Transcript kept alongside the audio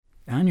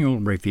Annual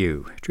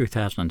Review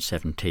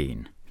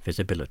 2017,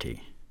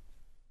 VisAbility.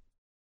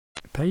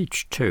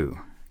 Page 2,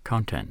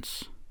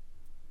 Contents.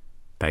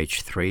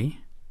 Page 3,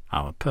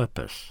 Our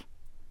Purpose.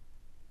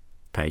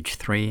 Page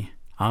 3,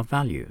 Our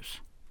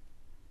Values.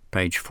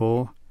 Page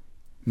 4,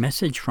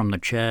 Message from the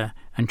Chair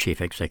and Chief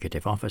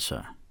Executive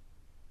Officer.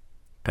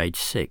 Page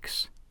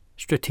 6,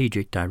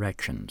 Strategic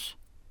Directions.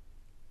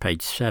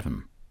 Page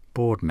 7,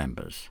 Board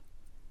Members.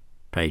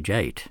 Page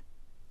 8,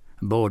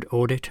 Board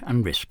Audit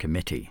and Risk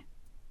Committee.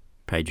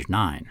 Page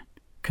 9,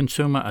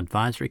 Consumer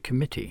Advisory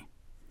Committee.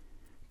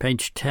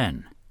 Page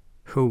 10,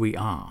 Who We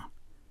Are.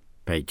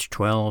 Page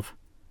 12,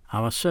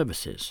 Our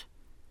Services.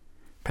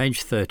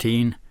 Page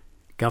 13,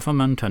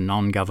 Government and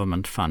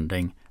Non-Government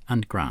Funding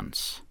and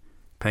Grants.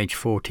 Page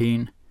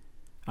 14,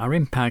 Our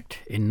Impact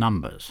in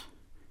Numbers.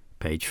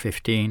 Page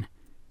 15,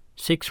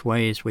 6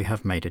 Ways We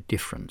Have Made a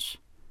Difference.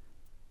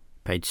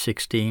 Page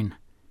 16,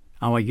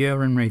 Our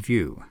Year in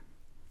Review.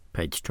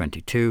 Page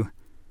 22,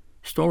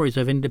 Stories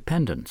of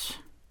Independence.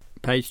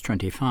 Page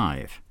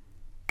 25,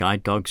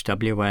 Guide Dogs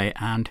WA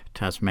and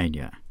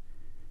Tasmania.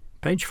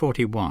 Page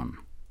 41,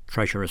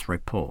 Treasurer's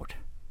Report.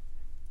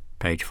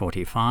 Page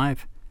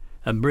 45,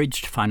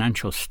 Abridged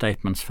Financial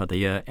Statements for the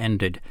year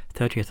ended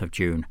 30th of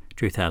June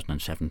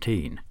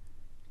 2017.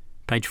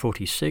 Page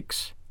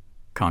 46,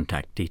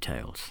 Contact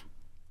Details.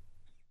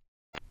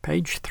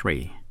 Page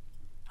 3,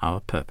 Our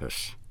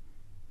Purpose.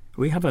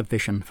 We have a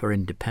vision for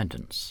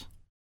independence.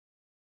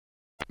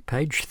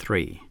 Page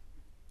 3,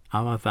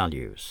 Our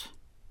Values.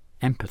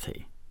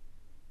 Empathy.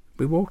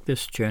 We walk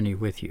this journey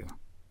with you.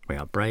 We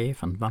are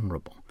brave and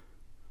vulnerable.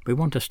 We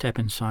want to step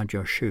inside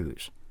your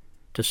shoes,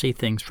 to see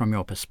things from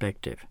your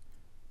perspective,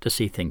 to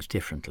see things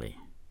differently.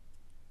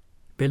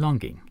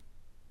 Belonging.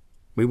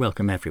 We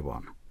welcome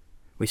everyone.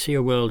 We see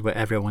a world where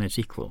everyone is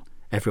equal,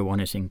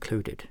 everyone is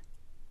included.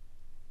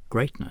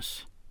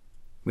 Greatness.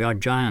 We are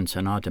giants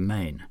in our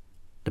domain,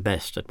 the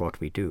best at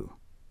what we do.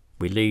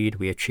 We lead,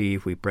 we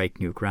achieve, we break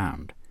new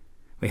ground.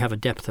 We have a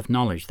depth of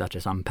knowledge that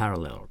is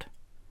unparalleled.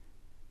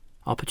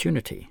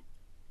 Opportunity.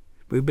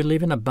 We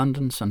believe in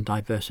abundance and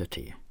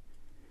diversity.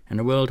 In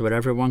a world where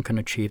everyone can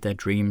achieve their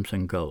dreams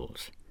and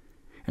goals.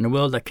 In a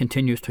world that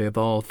continues to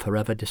evolve,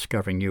 forever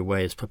discovering new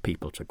ways for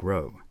people to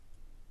grow.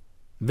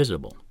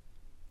 Visible.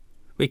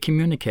 We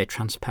communicate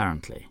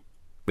transparently.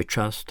 We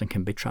trust and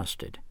can be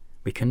trusted.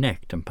 We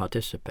connect and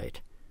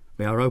participate.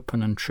 We are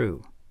open and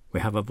true.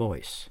 We have a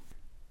voice.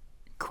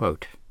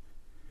 Quote,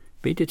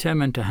 Be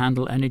determined to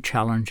handle any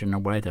challenge in a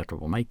way that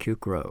will make you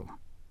grow.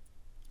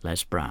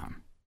 Les Brown.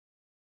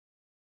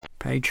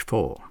 Page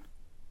 4.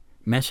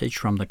 Message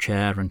from the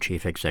Chair and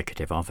Chief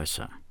Executive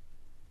Officer.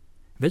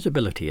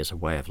 VisAbility is a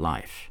way of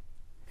life.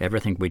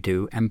 Everything we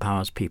do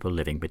empowers people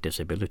living with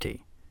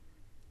disability.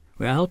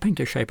 We are helping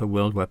to shape a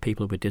world where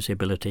people with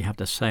disability have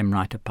the same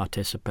right to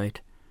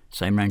participate,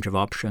 same range of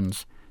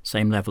options,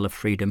 same level of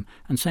freedom,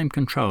 and same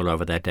control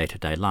over their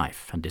day-to-day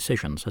life and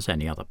decisions as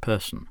any other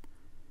person.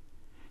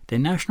 The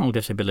National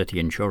Disability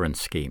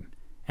Insurance Scheme,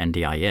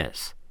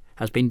 NDIS,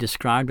 has been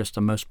described as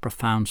the most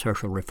profound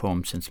social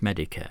reform since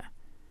Medicare.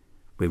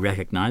 We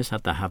recognise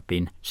that there have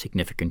been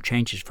significant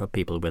changes for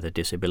people with a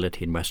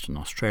disability in Western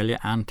Australia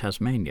and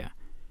Tasmania.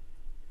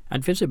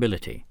 At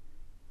VisAbility,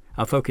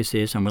 our focus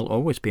is and will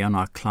always be on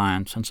our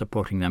clients and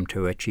supporting them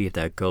to achieve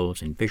their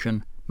goals in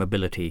vision,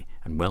 mobility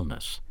and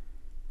wellness.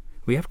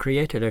 We have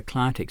created a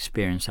client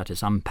experience that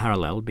is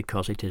unparalleled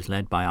because it is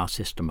led by our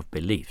system of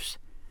beliefs,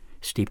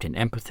 steeped in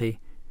empathy,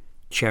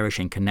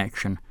 cherishing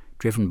connection,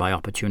 driven by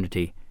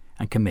opportunity,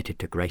 and committed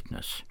to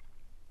greatness.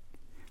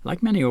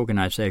 Like many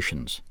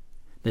organisations,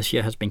 this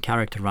year has been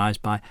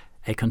characterised by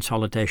a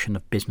consolidation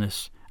of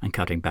business and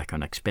cutting back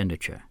on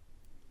expenditure.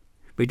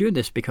 We do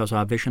this because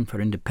our vision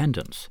for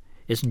independence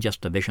isn't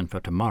just a vision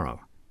for tomorrow.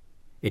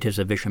 It is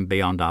a vision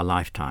beyond our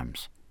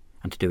lifetimes,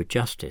 and to do it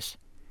justice,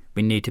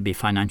 we need to be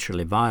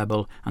financially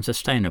viable and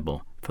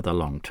sustainable for the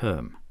long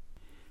term.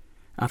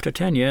 After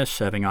 10 years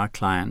serving our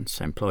clients,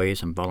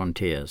 employees and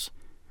volunteers,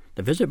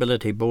 the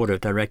VisAbility Board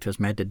of Directors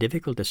made the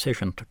difficult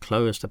decision to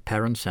close the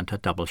Parent Centre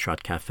Double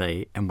Shot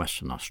Cafe in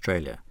Western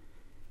Australia.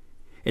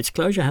 Its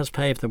closure has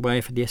paved the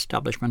way for the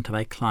establishment of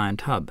a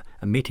client hub,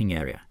 a meeting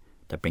area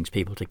that brings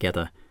people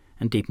together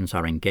and deepens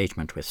our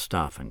engagement with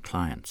staff and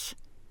clients.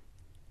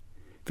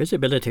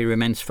 VisAbility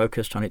remains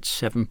focused on its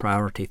 7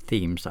 priority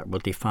themes that will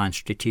define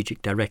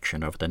strategic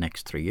direction over the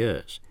next 3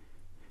 years,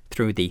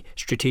 through the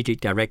Strategic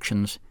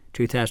Directions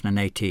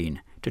 2018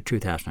 to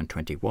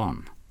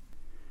 2021.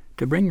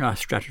 To bring our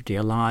strategy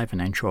alive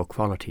and ensure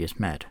quality is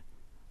met,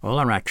 all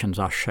our actions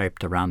are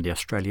shaped around the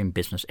Australian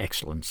Business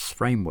Excellence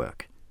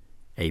Framework,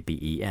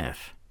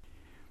 ABEF.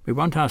 We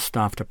want our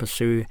staff to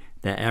pursue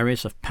their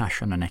areas of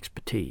passion and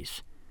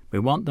expertise. We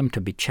want them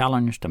to be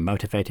challenged and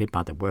motivated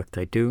by the work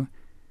they do,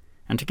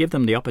 and to give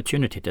them the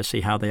opportunity to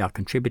see how they are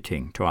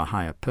contributing to our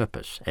higher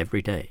purpose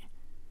every day.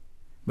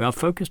 We are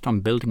focused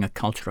on building a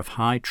culture of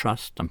high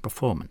trust and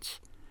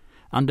performance,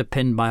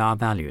 underpinned by our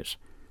values,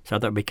 so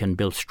that we can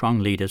build strong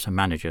leaders and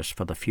managers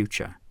for the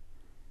future.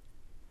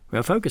 We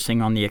are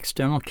focusing on the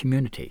external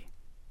community,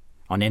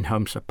 on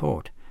in-home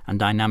support, and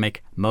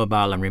dynamic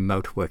mobile and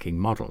remote working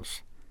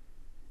models.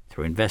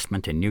 Through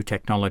investment in new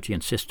technology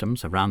and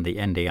systems around the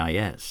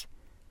NDIS,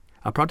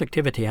 our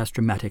productivity has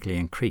dramatically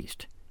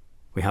increased.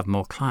 We have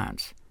more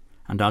clients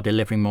and are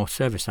delivering more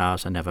service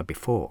hours than ever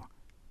before.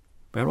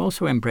 We are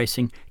also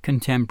embracing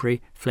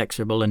contemporary,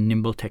 flexible and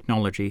nimble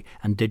technology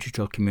and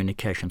digital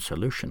communication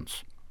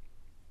solutions.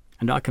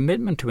 And our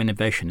commitment to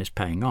innovation is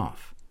paying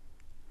off.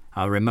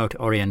 Our Remote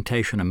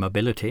Orientation and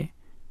Mobility,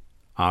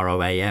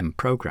 ROAM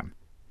program,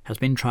 has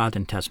been trialled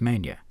in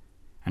Tasmania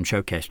and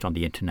showcased on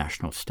the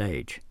international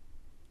stage.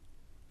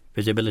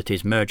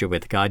 VisAbility's merger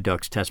with Guide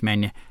Dogs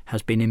Tasmania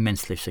has been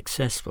immensely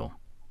successful.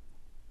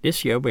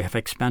 This year we have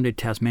expanded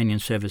Tasmanian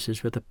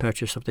services with the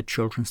purchase of the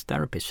Children's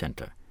Therapy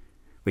Centre,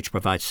 which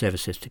provides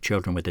services to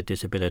children with a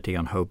disability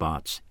on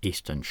Hobart's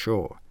eastern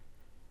shore.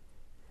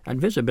 At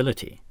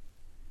VisAbility,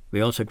 we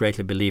also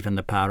greatly believe in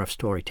the power of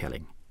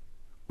storytelling.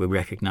 We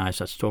recognise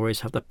that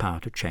stories have the power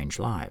to change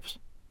lives,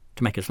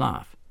 to make us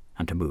laugh,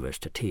 and to move us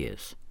to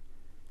tears.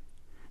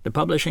 The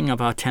publishing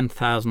of our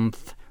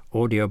 10,000th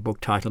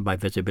audiobook titled by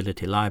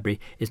VisAbility Library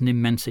is an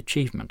immense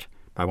achievement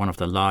by one of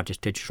the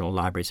largest digital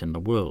libraries in the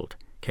world,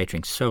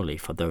 catering solely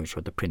for those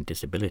with a print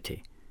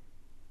disability.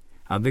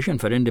 Our vision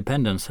for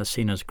independence has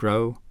seen us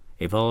grow,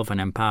 evolve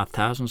and empower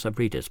thousands of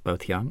readers,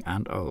 both young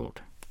and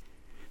old.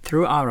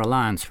 Through our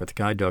alliance with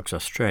Guide Dogs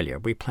Australia,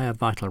 we play a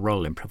vital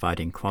role in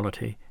providing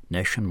quality,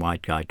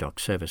 nationwide guide dog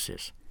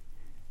services.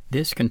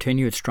 This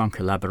continued strong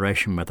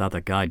collaboration with other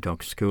guide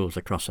dog schools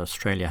across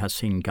Australia has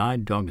seen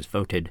Guide Dogs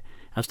voted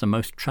as the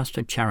most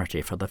trusted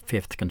charity for the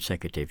 5th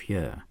consecutive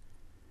year.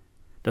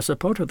 The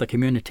support of the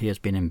community has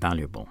been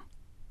invaluable.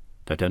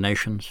 The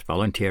donations,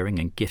 volunteering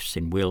and gifts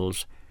in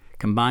wills,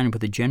 combined with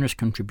the generous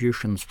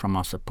contributions from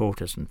our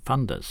supporters and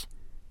funders,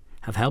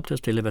 have helped us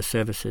deliver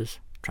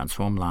services,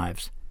 transform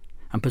lives,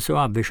 and pursue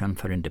our vision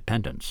for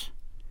independence.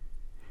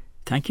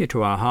 Thank you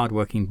to our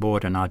hard-working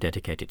board and our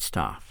dedicated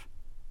staff.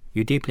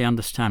 You deeply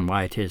understand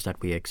why it is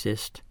that we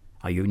exist,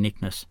 our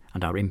uniqueness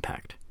and our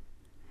impact.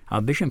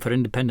 Our vision for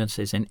independence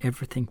is in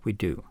everything we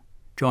do.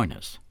 Join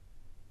us.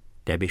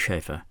 Debbie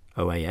Schaefer,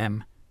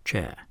 OAM,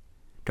 Chair.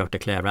 Dr.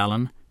 Claire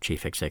Allen,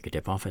 Chief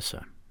Executive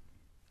Officer.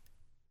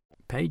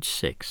 Page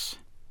 6.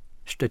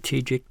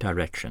 Strategic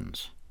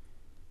Directions.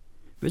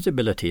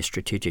 VisAbility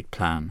Strategic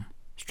Plan,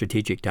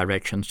 Strategic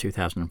Directions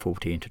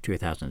 2014 to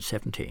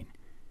 2017,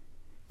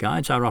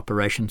 guides our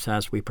operations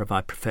as we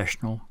provide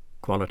professional,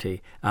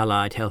 quality,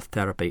 allied health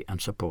therapy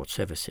and support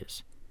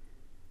services.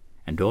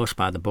 Endorsed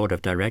by the Board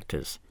of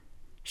Directors,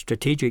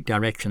 Strategic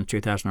Directions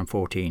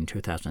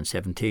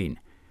 2014-2017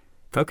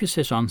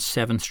 focuses on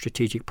 7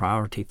 strategic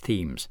priority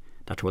themes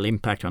that will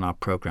impact on our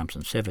programs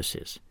and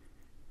services.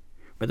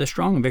 With a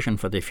strong vision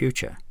for the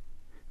future,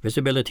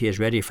 VisAbility is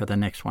ready for the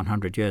next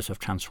 100 years of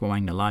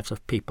transforming the lives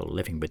of people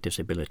living with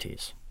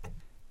disabilities.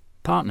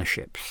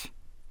 Partnerships.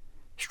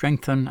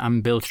 Strengthen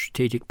and build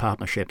strategic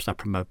partnerships that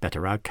promote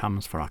better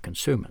outcomes for our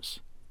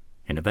consumers.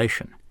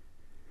 Innovation.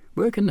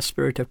 Work in the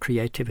spirit of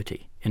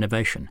creativity,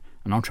 innovation,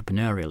 and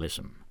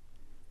entrepreneurialism.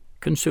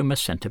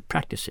 Consumer-centered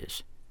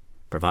practices.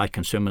 Provide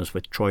consumers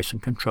with choice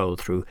and control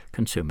through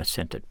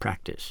consumer-centered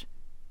practice.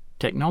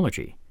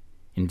 Technology.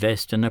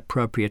 Invest in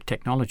appropriate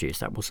technologies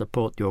that will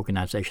support the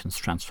organization's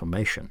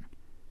transformation.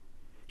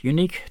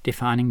 Unique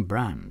defining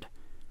brand.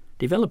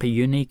 Develop a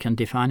unique and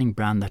defining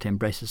brand that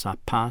embraces our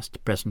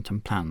past, present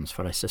and plans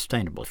for a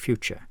sustainable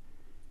future.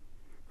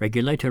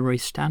 Regulatory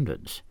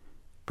standards.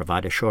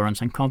 Provide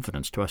assurance and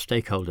confidence to our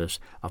stakeholders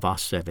of our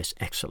service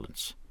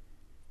excellence.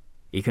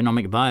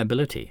 Economic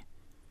viability.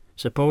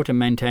 Support and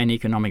maintain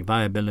economic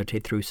viability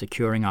through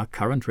securing our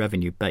current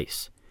revenue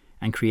base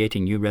and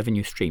creating new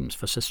revenue streams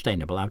for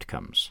sustainable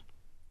outcomes.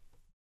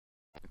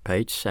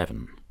 Page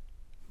 7.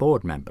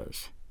 Board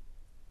Members.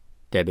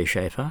 Debbie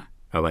Schaefer,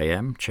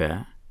 OAM,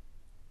 Chair.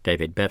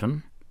 David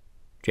Bevan,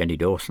 Jenny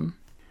Dawson,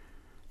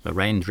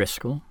 Lorraine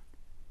Driscoll,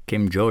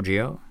 Kim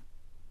Giorgio,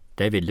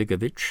 David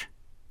Ligovich,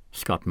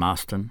 Scott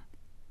Marston,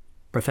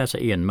 Professor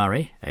Ian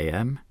Murray,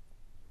 AM,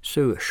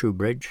 Sue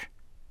Shoebridge,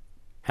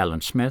 Helen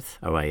Smith,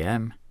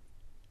 OAM,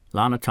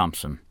 Lana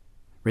Thompson,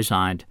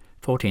 resigned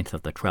 14th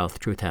of the 12th,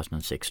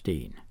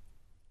 2016.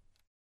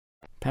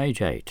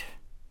 Page 8.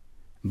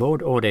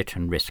 Board Audit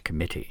and Risk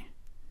Committee.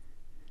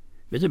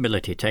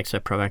 VisAbility takes a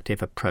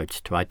proactive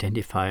approach to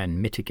identify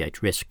and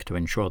mitigate risk to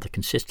ensure the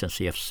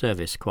consistency of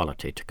service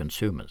quality to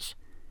consumers.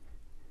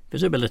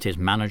 VisAbility's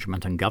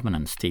management and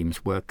governance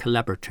teams work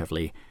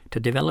collaboratively to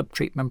develop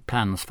treatment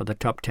plans for the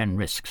top 10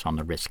 risks on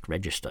the risk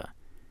register.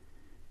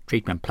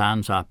 Treatment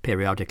plans are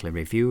periodically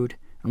reviewed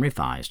and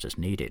revised as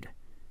needed.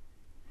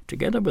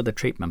 Together with the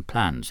treatment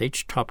plans,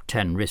 each top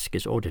 10 risk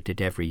is audited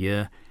every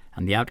year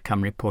and the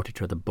outcome reported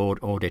to the Board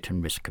Audit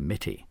and Risk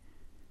Committee.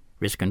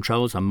 Risk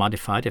controls are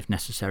modified if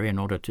necessary in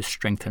order to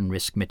strengthen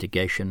risk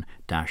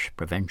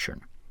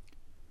mitigation/prevention.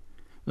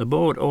 The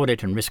Board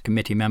Audit and Risk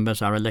Committee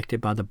members are elected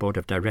by the Board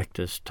of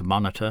Directors to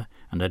monitor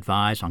and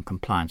advise on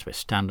compliance with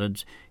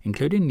standards,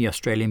 including the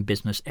Australian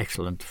Business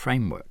Excellence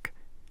Framework.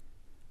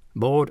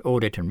 Board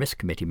Audit and Risk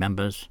Committee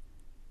members: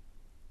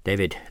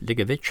 David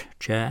Ligovich,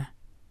 Chair.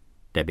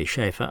 Debbie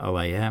Schaefer,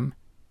 OAM,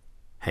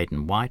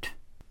 Hayden White,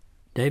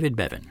 David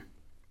Bevan.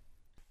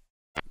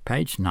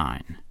 Page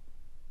 9.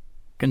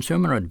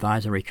 Consumer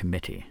Advisory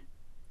Committee.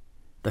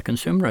 The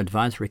Consumer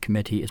Advisory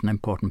Committee is an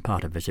important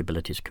part of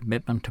VisAbility's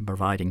commitment to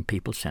providing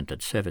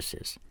people-centered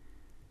services.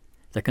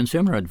 The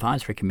Consumer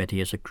Advisory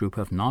Committee is a group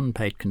of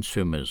non-paid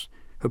consumers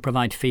who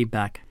provide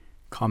feedback,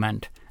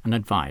 comment, and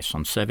advice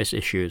on service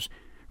issues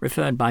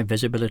referred by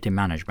VisAbility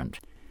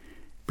management,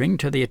 bring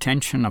to the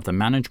attention of the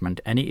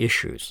management any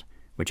issues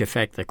which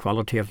affect the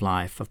quality of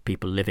life of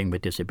people living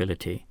with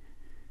disability,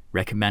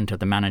 recommend to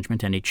the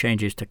management any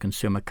changes to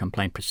consumer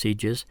complaint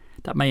procedures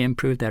that may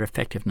improve their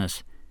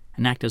effectiveness,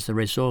 and act as a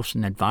resource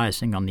in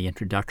advising on the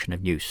introduction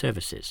of new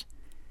services.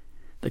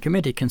 The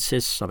committee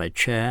consists of a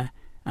chair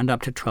and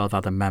up to 12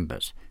 other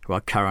members who are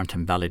current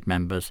and valid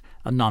members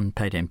and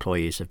non-paid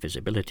employees of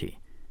VisAbility.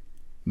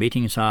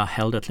 Meetings are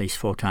held at least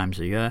 4 times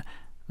a year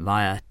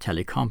via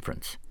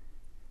teleconference.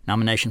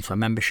 Nominations for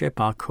membership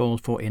are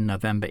called for in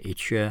November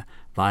each year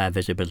via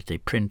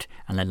VisAbility print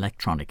and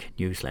electronic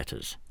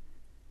newsletters.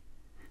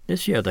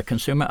 This year, the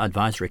Consumer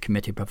Advisory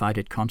Committee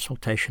provided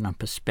consultation and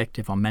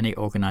perspective on many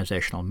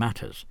organizational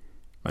matters,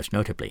 most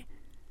notably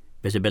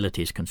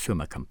VisAbility's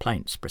consumer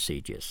complaints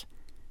procedures,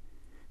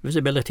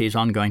 VisAbility's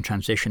ongoing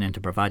transition into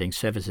providing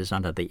services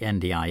under the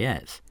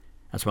NDIS,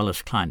 as well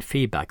as client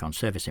feedback on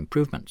service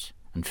improvements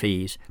and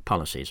fees,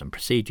 policies and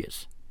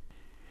procedures.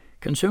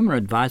 Consumer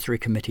Advisory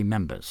Committee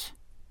members: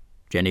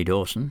 Jenny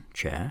Dawson,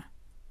 Chair,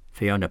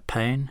 Fiona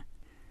Payne,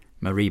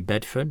 Marie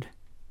Bedford,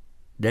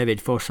 David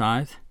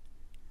Forsyth,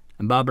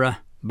 Barbara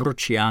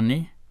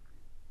Bruciani,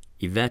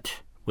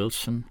 Yvette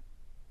Wilson,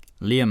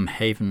 Liam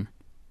Haven,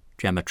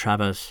 Gemma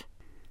Travers,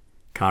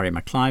 Kari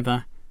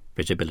McIver,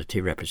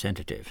 VisAbility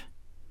representative.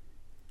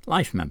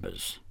 Life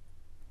members: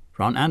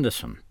 Ron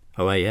Anderson,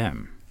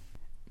 OAM,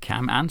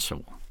 Cam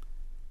Ansell,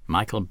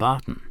 Michael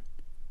Barton,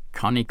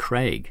 Connie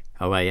Craig,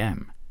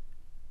 OAM,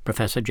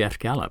 Professor Jeff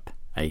Gallup,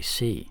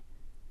 AC,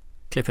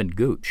 Clifford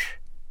Gooch,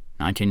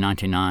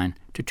 1999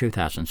 to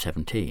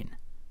 2017,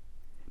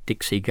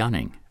 Dixie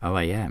Gunning,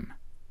 OAM,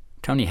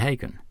 Tony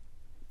Hagan,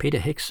 Peter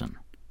Hickson,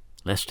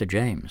 Lester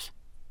James,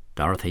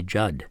 Dorothy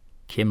Judd,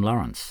 Kim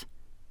Lawrence,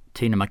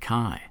 Tina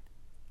Mackay,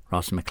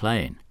 Ross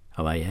McLean,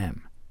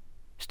 OAM,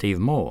 Steve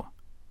Moore,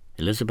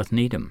 Elizabeth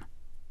Needham,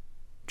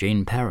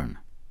 Jean Perrin,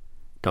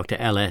 Dr.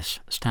 L.S.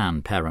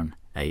 Stan Perrin,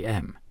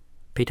 AM,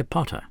 Peter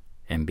Potter,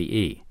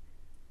 MBE,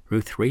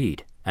 Ruth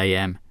Reed,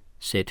 AM,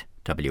 SIT,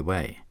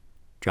 WA,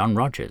 John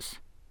Rogers,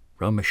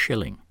 Roma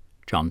Schilling,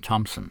 John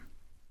Thompson.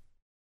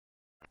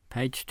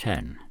 Page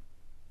 10.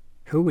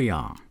 Who we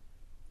are.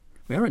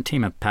 We are a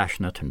team of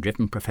passionate and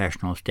driven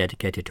professionals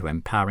dedicated to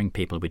empowering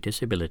people with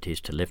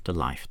disabilities to live the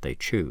life they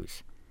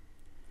choose.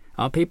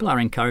 Our people are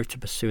encouraged to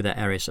pursue their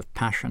areas of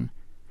passion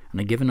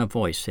and are given a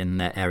voice in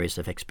their areas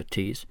of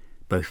expertise,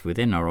 both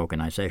within our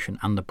organization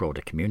and the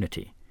broader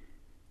community.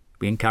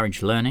 We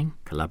encourage learning,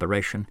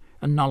 collaboration,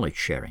 and knowledge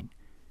sharing,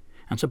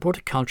 and support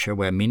a culture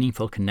where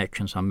meaningful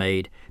connections are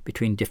made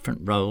between different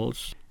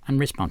roles and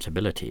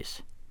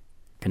responsibilities.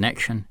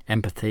 Connection,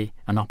 empathy,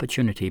 and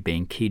opportunity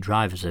being key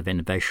drivers of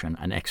innovation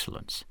and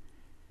excellence.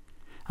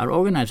 Our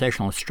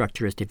organizational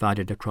structure is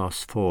divided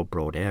across 4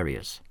 broad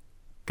areas: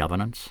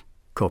 governance,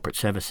 corporate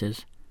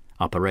services,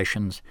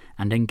 operations,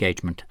 and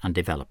engagement and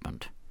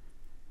development.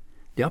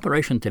 The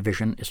operations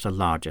division is the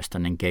largest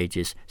and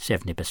engages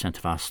 70%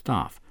 of our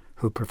staff,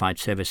 who provide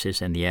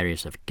services in the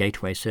areas of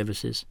gateway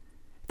services,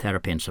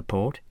 therapy and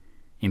support,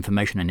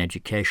 information and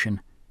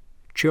education,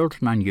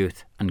 children and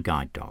youth, and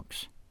guide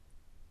dogs.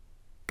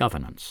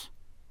 Governance: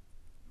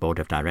 Board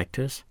of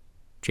Directors,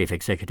 Chief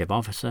Executive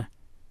Officer,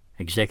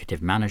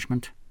 Executive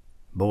Management,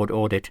 Board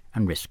Audit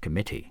and Risk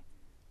Committee.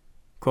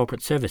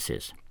 Corporate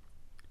Services: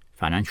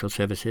 Financial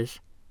Services,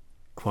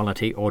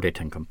 Quality Audit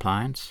and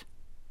Compliance,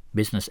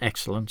 Business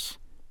Excellence,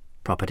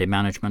 Property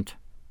Management,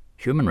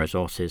 Human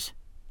Resources,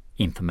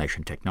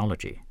 Information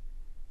Technology.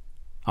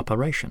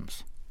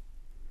 Operations: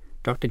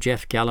 Dr.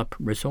 Jeff Gallup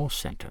Resource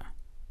Center,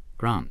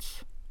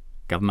 Grants,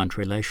 Government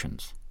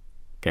Relations,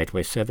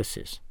 Gateway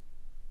Services,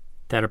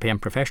 Therapy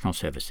and Professional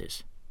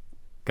Services,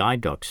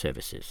 Guide Dog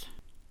Services,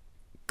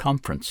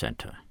 Conference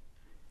Center,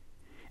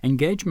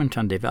 Engagement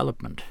and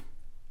Development,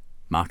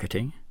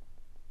 Marketing,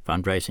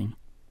 Fundraising,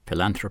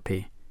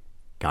 Philanthropy,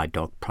 Guide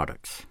Dog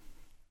Products.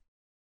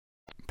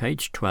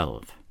 Page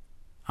 12.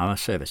 Our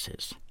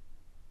services.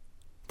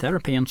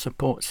 Therapy and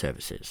Support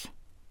Services,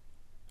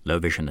 Low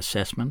Vision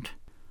Assessment,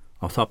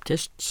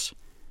 Orthoptists,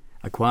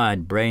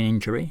 Acquired Brain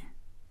Injury,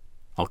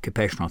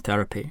 Occupational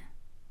Therapy,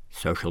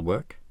 Social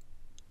Work,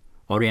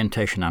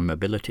 Orientation and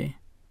Mobility,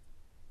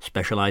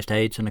 Specialized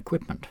Aids and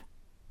Equipment,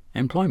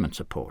 Employment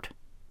Support,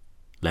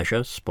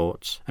 Leisure,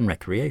 Sports and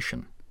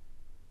Recreation,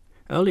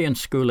 Early and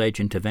School-Age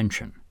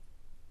Intervention,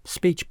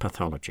 Speech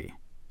Pathology,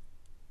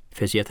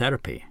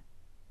 Physiotherapy,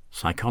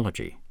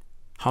 Psychology,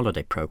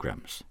 Holiday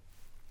Programs,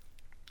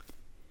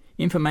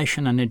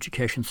 Information and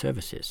Education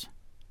Services,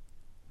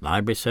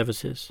 Library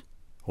Services,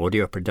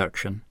 Audio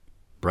Production,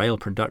 Braille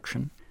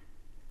Production,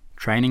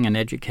 Training and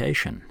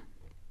Education,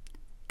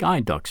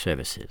 Guide Dog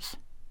Services,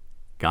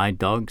 guide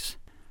dogs,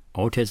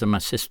 autism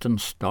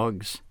assistance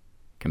dogs,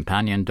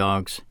 companion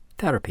dogs,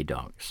 therapy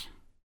dogs.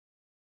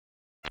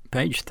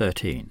 Page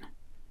 13.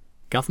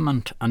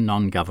 Government and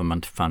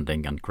non-government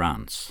funding and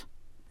grants.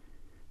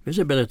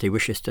 VisAbility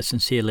wishes to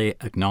sincerely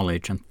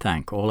acknowledge and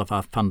thank all of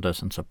our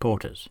funders and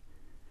supporters.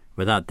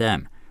 Without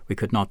them, we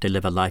could not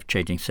deliver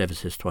life-changing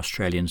services to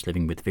Australians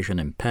living with vision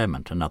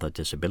impairment and other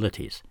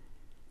disabilities.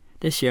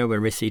 This year we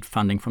received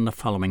funding from the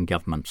following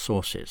government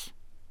sources: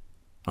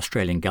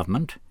 Australian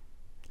Government,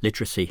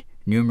 Literacy,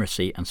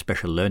 Numeracy and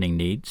Special Learning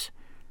Needs,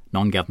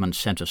 Non-Government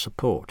Centre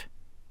Support,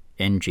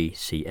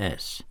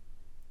 NGCS,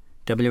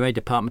 WA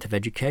Department of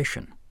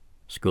Education,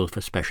 School for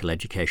Special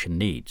Education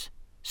Needs,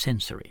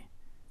 Sensory,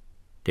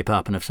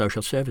 Department of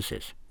Social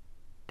Services,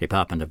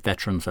 Department of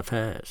Veterans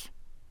Affairs,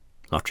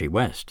 Lottery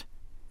West,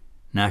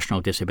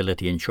 National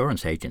Disability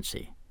Insurance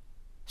Agency,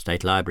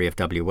 State Library of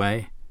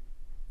WA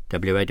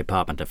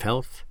Department of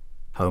Health,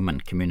 Home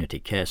and Community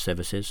Care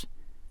Services,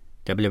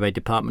 WA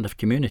Department of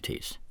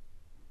Communities,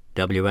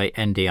 WA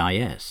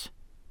NDIS,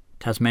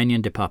 Tasmanian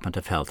Department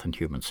of Health and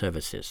Human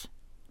Services.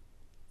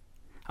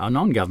 Our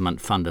non-government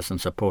funders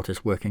and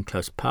supporters work in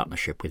close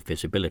partnership with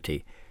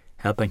VisAbility,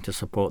 helping to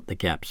support the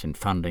gaps in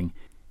funding,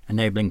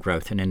 enabling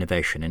growth and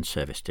innovation in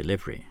service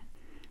delivery.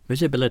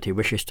 VisAbility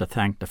wishes to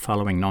thank the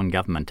following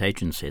non-government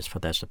agencies for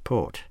their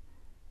support: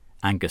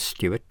 Angus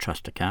Stewart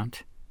Trust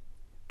Account,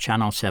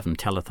 Channel 7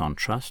 Telethon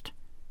Trust,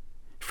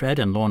 Fred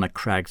and Lorna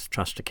Cragg's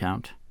Trust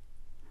Account,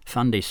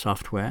 Fundy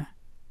Software,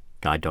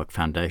 Guide Dog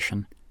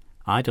Foundation,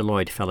 Ida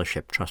Lloyd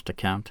Fellowship Trust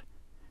Account,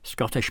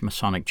 Scottish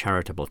Masonic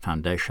Charitable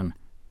Foundation,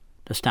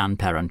 the Stan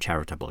Perrin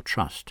Charitable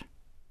Trust.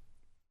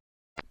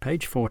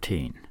 Page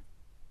 14.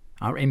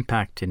 Our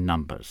impact in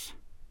numbers.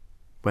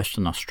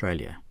 Western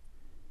Australia.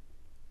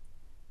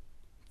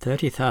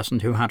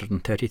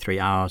 30,233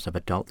 hours of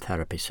adult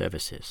therapy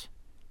services,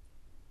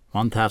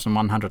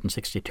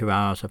 1,162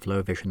 hours of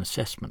low vision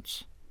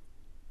assessments,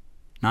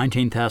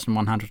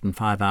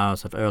 19,105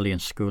 hours of early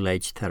and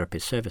school-age therapy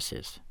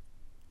services,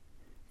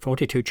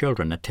 42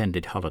 children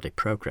attended holiday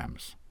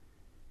programs,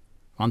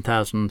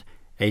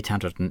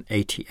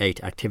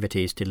 1,888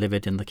 activities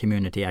delivered in the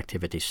Community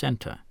Activity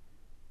Centre,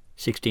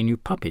 60 new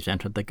puppies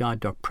entered the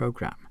guide dog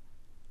program,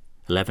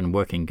 11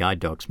 working guide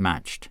dogs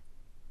matched,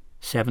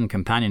 7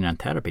 companion and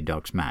therapy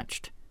dogs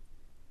matched,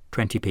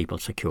 20 people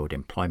secured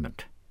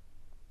employment.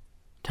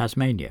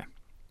 Tasmania.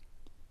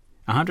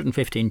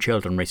 115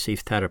 children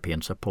received therapy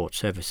and support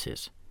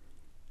services,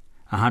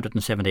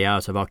 170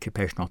 hours of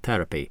occupational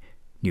therapy,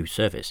 new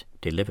service,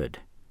 delivered,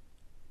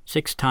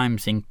 6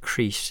 times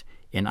increase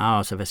in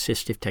hours of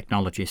assistive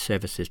technology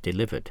services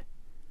delivered,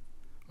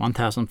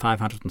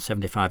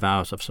 1,575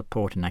 hours of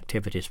support and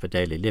activities for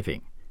daily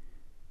living,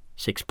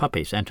 6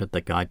 puppies entered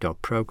the guide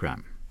dog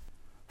program,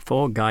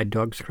 4 guide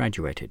dogs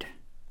graduated.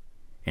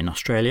 In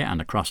Australia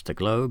and across the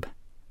globe,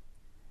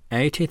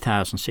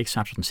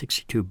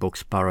 80,662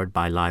 books borrowed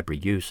by library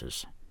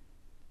users,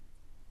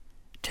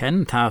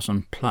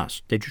 10,000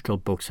 plus digital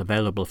books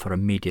available for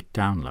immediate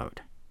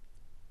download.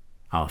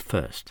 Our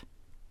first.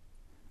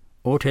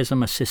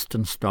 Autism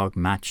assistance dog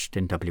matched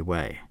in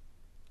WA.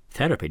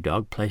 Therapy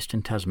dog placed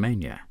in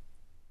Tasmania.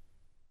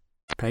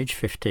 Page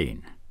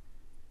 15.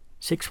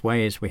 6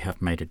 ways we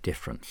have made a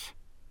difference.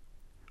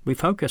 We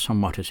focus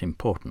on what is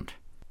important.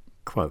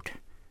 Quote,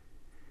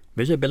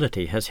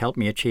 VisAbility has helped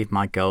me achieve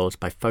my goals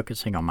by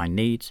focusing on my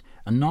needs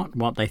and not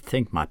what they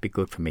think might be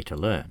good for me to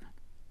learn.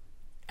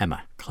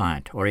 Emma,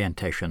 Client,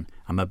 Orientation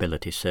and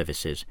Mobility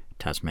Services,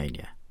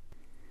 Tasmania.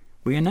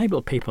 We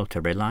enable people to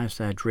realize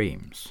their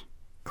dreams.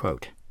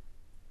 Quote,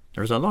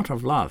 there is a lot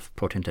of love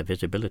put into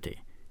VisAbility.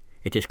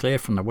 It is clear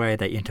from the way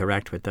they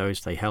interact with those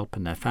they help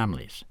and their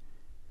families.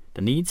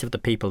 The needs of the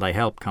people they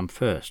help come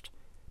first,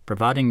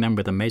 providing them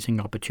with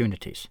amazing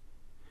opportunities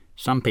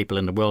some people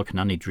in the world can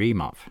only dream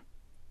of.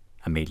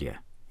 Amelia,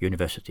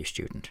 university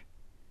student.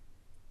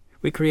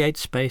 We create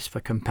space for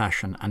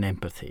compassion and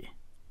empathy.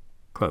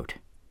 Quote,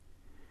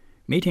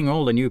 meeting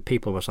all the new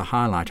people was a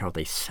highlight of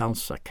the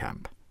salsa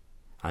camp.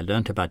 I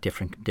learnt about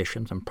different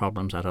conditions and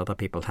problems that other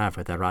people have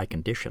with their eye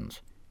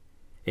conditions.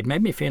 It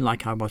made me feel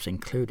like I was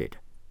included.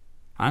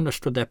 I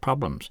understood their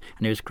problems,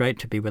 and it was great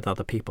to be with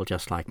other people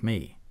just like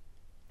me.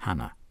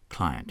 Hannah,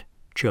 Client,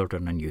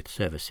 Children and Youth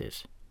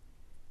Services.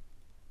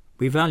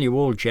 We value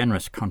all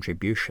generous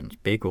contributions,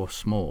 big or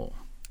small.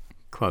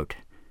 Quote,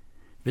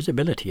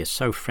 VisAbility is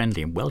so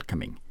friendly and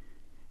welcoming.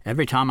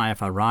 Every time I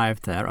have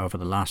arrived there over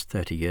the last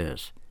 30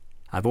 years,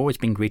 I've always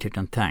been greeted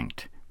and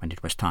thanked when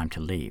it was time to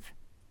leave.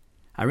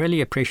 I really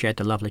appreciate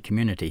the lovely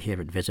community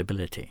here at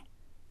VisAbility.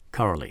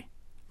 Coralie,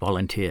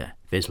 volunteer,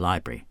 Vis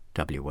Library,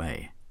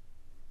 WA.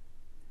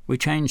 We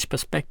changed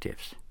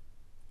perspectives.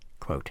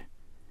 Quote,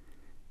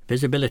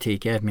 VisAbility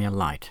gave me a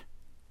light.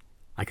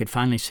 I could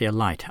finally see a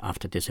light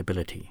after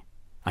disability.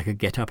 I could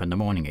get up in the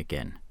morning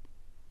again.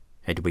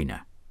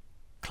 Edwina,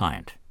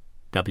 Client,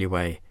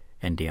 WA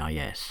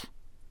NDIS.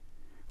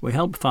 We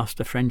help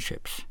foster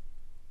friendships.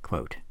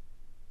 Quote,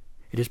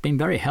 it has been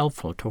very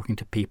helpful talking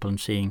to people and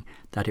seeing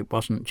that it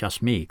wasn't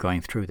just me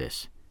going through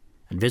this,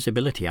 At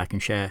VisAbility, I can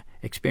share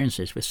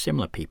experiences with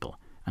similar people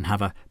and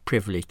have a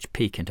privileged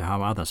peek into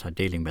how others are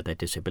dealing with their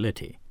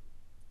disability.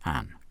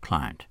 Anne,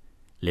 client,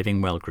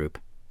 Living Well Group,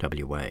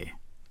 WA.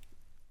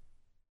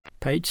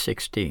 Page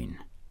 16.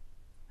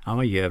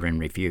 Our Year in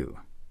Review.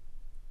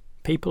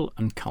 People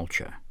and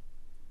Culture.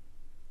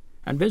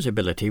 At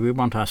VisAbility, we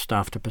want our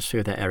staff to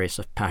pursue their areas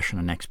of passion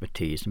and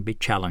expertise and be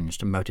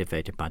challenged and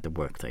motivated by the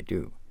work they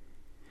do,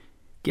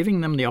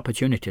 giving them the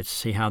opportunity to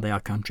see how they are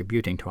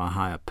contributing to our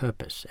higher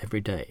purpose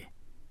every day.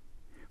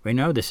 We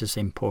know this is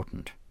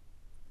important.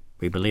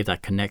 We believe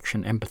that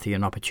connection, empathy,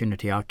 and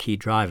opportunity are key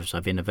drivers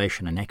of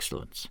innovation and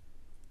excellence.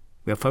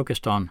 We are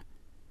focused on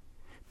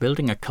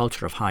building a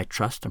culture of high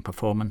trust and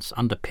performance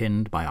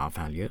underpinned by our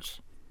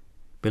values,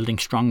 building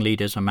strong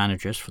leaders and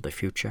managers for the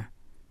future,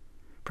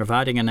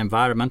 providing an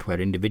environment where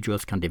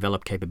individuals can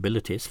develop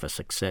capabilities for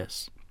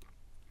success,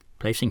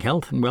 placing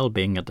health and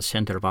well-being at the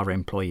center of our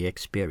employee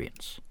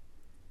experience,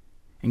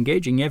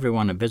 engaging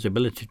everyone at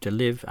VisAbility to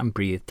live and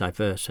breathe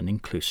diverse and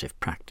inclusive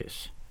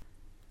practice.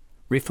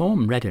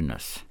 Reform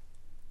readiness.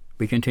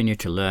 We continue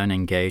to learn,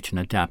 engage and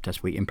adapt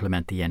as we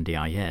implement the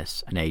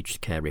NDIS and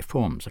aged care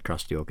reforms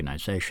across the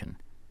organisation.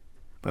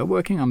 We're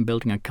working on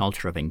building a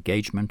culture of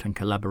engagement and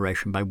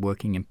collaboration by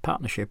working in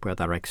partnership with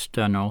our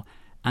external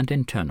and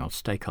internal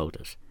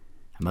stakeholders,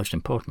 and most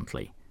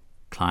importantly,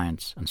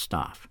 clients and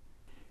staff.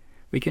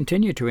 We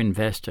continue to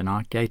invest in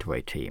our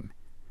Gateway team,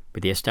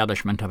 with the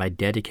establishment of a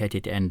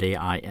dedicated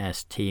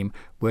NDIS team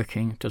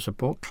working to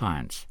support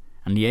clients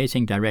and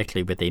liaising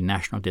directly with the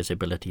National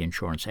Disability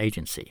Insurance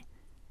Agency,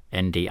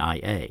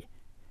 NDIA,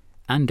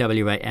 and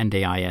WA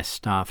NDIS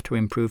staff to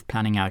improve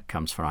planning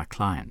outcomes for our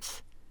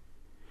clients.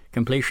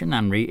 Completion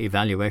and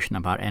re-evaluation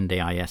of our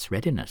NDIS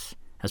readiness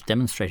has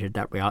demonstrated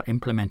that we are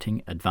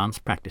implementing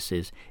advanced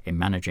practices in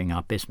managing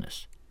our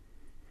business.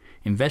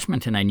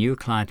 Investment in a new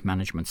client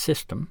management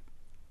system,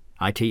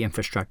 IT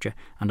infrastructure,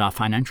 and our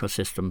financial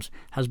systems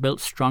has built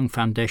strong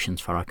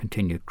foundations for our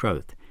continued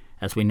growth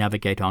as we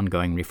navigate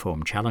ongoing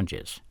reform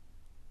challenges.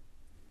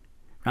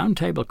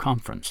 Roundtable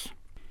Conference.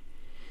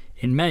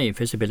 In May,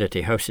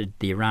 VisAbility hosted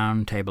the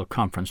Roundtable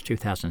Conference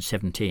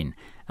 2017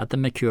 at the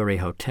Mercury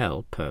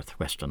Hotel, Perth,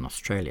 Western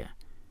Australia.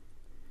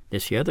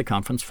 This year, the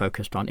conference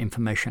focused on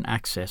information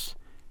access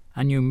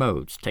and new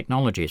modes,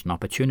 technologies and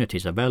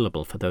opportunities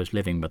available for those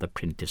living with a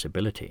print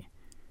disability.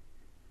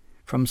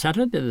 From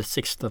Saturday the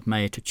 6th of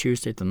May to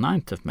Tuesday the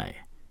 9th of May,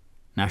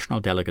 national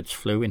delegates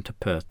flew into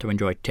Perth to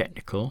enjoy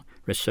technical,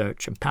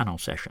 research and panel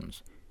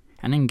sessions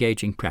and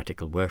engaging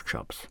practical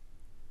workshops.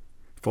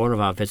 4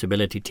 of our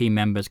VisAbility team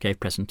members gave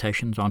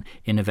presentations on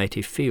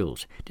innovative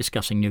fields,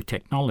 discussing new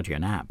technology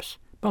and apps,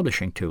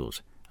 publishing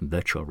tools and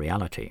virtual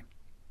reality.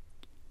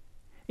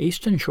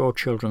 Eastern Shore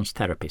Children's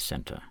Therapy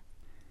Centre.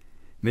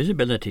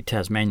 VisAbility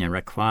Tasmania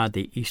required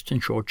the Eastern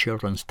Shore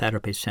Children's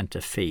Therapy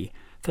Centre fee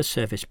for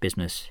service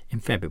business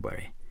in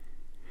February.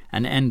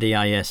 An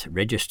NDIS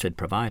registered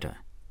provider,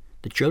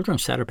 the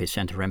Children's Therapy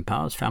Centre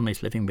empowers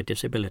families living with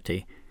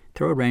disability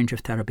through a range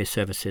of therapy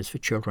services for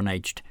children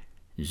aged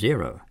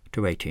 0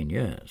 to 18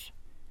 years.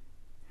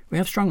 We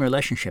have strong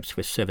relationships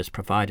with service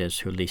providers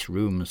who lease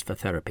rooms for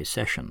therapy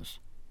sessions.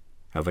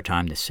 Over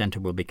time, this centre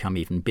will become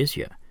even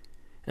busier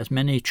as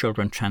many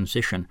children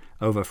transition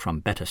over from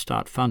Better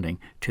Start funding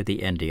to the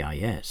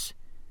NDIS.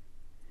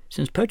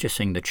 Since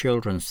purchasing the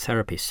Children's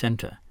Therapy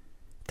Centre,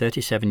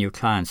 37 new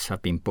clients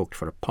have been booked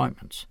for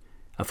appointments,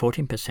 a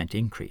 14%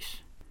 increase.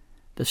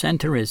 The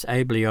centre is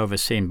ably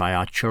overseen by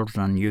our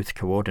Children and Youth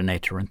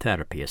Coordinator and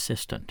Therapy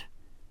Assistant.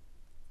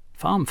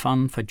 Farm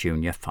Fun for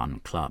Junior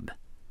Fun Club.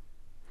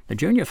 The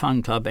Junior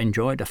Fun Club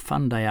enjoyed a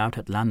fun day out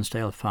at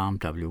Lansdale Farm,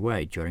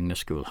 WA during the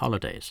school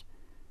holidays.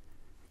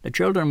 The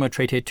children were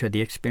treated to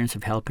the experience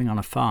of helping on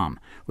a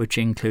farm, which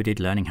included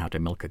learning how to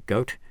milk a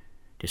goat,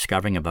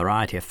 discovering a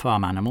variety of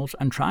farm animals,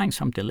 and trying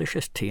some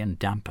delicious tea and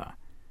damper.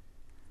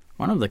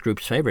 One of the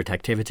group's favourite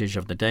activities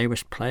of the day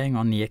was playing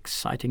on the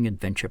exciting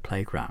adventure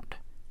playground.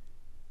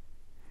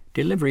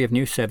 Delivery of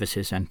new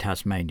services in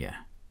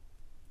Tasmania.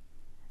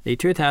 The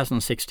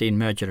 2016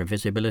 merger of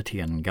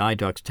VisAbility and Guide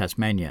Dogs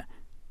Tasmania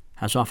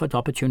has offered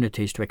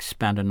opportunities to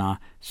expand on our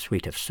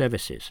suite of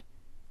services,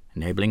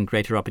 enabling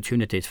greater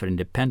opportunities for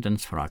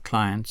independence for our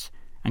clients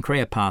and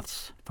career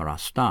paths for our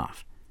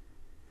staff.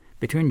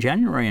 Between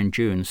January and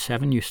June,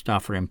 7 new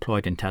staff were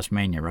employed in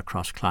Tasmania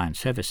across client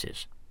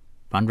services,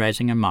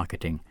 fundraising and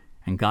marketing,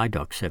 and guide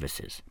dog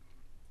services.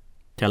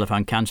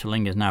 Telephone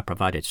counselling is now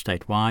provided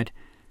statewide,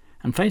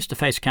 and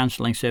face-to-face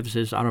counselling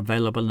services are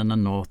available in the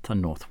north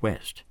and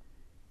northwest.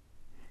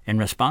 In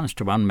response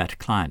to unmet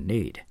client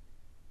need,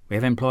 we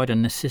have employed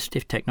an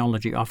assistive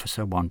technology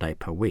officer 1 day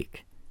per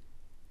week.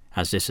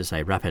 As this is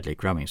a rapidly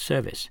growing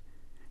service,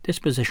 this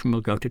position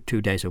will go to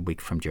 2 days a week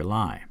from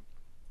July.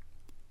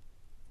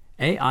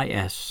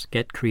 AIS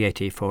Get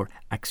Creative for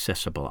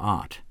Accessible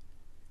Art.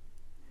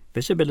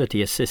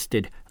 VisAbility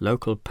assisted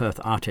local Perth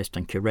artist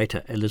and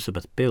curator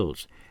Elizabeth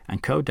Bills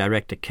and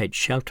co-director Kate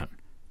Shelton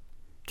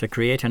to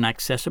create an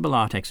accessible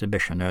art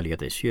exhibition earlier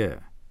this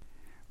year.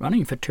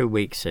 Running for 2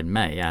 weeks in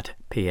May at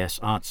PS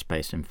Art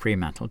Space in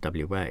Fremantle,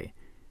 WA,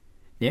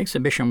 The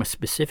exhibition was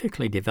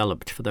specifically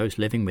developed for those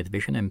living with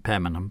vision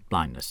impairment and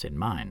blindness in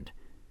mind.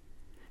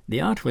 The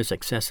art was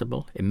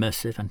accessible,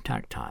 immersive and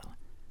tactile.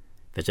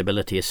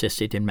 VisAbility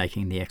assisted in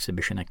making the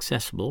exhibition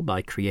accessible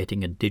by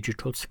creating a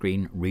digital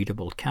screen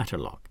readable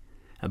catalogue,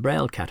 a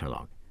braille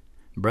catalogue,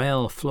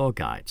 braille floor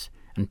guides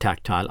and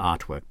tactile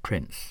artwork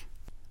prints.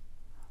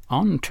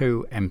 On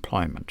to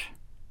Employment.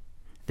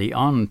 The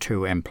On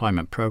to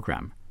Employment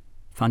programme,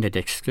 funded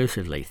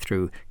exclusively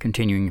through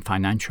continuing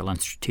financial and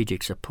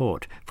strategic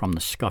support from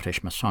the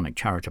Scottish Masonic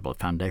Charitable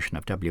Foundation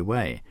of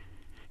WA,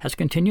 has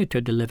continued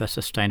to deliver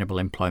sustainable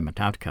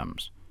employment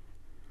outcomes.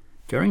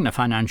 During the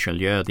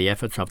financial year, the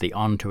efforts of the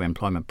On to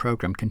Employment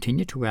programme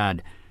continue to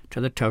add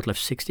to the total of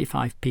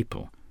 65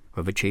 people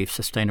who have achieved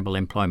sustainable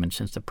employment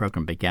since the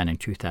programme began in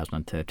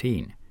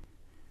 2013.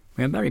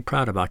 We are very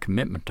proud of our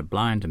commitment to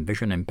blind and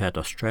vision-impaired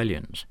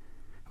Australians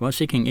who are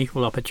seeking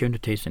equal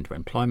opportunities into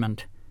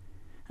employment,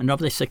 and of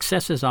the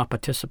successes our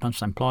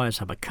participants' employers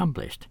have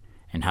accomplished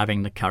in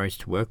having the courage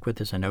to work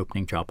with us and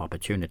opening job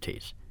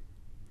opportunities.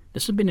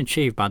 This has been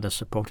achieved by the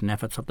support and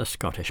efforts of the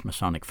Scottish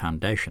Masonic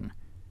Foundation,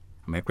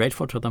 and we are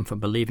grateful to them for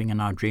believing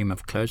in our dream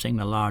of closing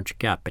the large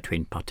gap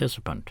between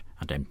participant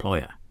and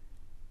employer.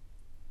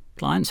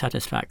 Client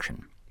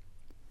satisfaction.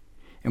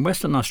 In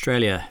Western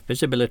Australia,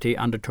 VisAbility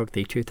undertook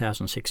the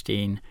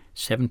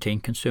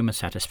 2016-17 Consumer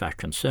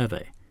Satisfaction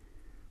Survey,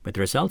 with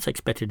results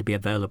expected to be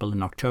available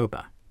in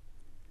October.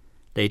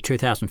 The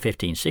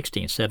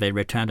 2015-16 survey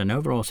returned an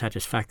overall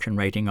satisfaction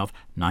rating of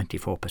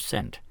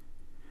 94%,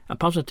 a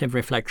positive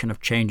reflection of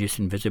changes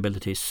in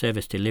VisAbility's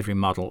service delivery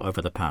model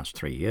over the past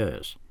 3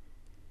 years.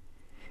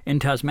 In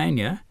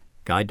Tasmania,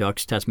 Guide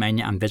Dogs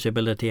Tasmania and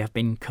VisAbility have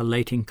been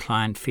collating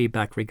client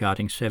feedback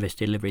regarding service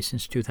delivery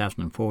since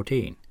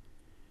 2014.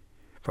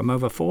 From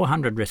over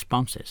 400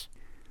 responses,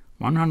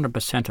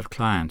 100% of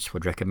clients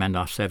would recommend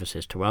our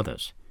services to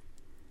others.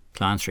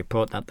 Clients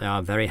report that they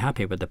are very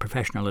happy with the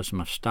professionalism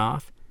of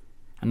staff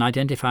and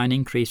identify an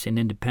increase in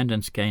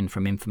independence gained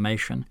from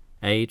information,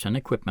 aids and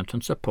equipment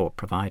and support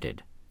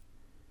provided.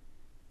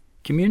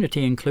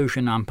 Community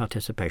Inclusion and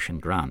Participation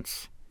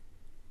Grants.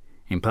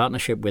 In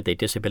partnership with the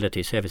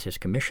Disability Services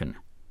Commission,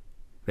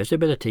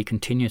 VisAbility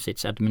continues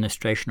its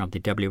administration of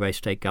the WA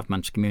State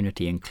Government's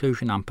Community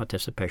Inclusion and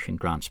Participation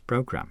Grants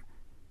Programme.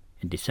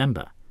 In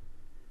December,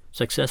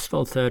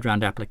 successful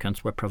third-round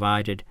applicants were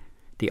provided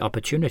the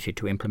opportunity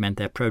to implement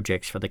their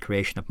projects for the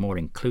creation of more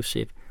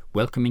inclusive,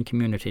 welcoming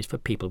communities for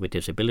people with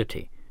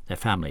disability, their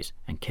families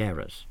and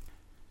carers.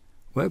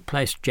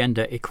 Workplace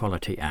Gender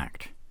Equality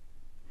Act.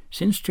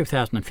 Since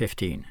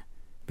 2015,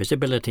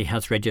 VisAbility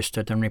has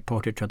registered and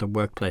reported to the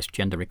Workplace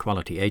Gender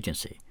Equality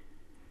Agency,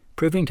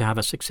 proving to have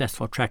a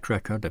successful track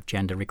record of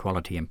gender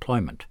equality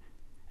employment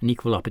and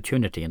equal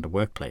opportunity in the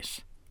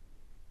workplace.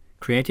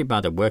 Created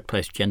by the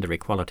Workplace Gender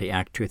Equality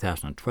Act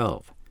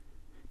 2012,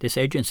 this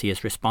agency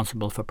is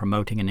responsible for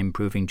promoting and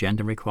improving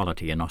gender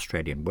equality in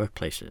Australian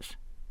workplaces.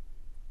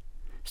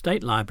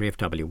 State Library of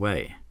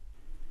WA.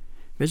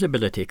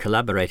 VisAbility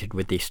collaborated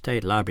with the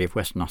State Library of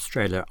Western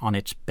Australia on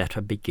its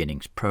Better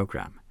Beginnings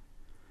program.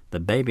 The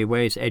Baby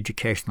Ways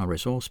Educational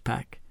Resource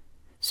Pack,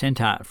 sent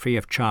out free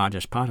of charge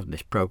as part of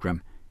this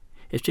program,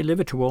 is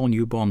delivered to all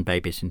newborn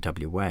babies in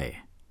WA.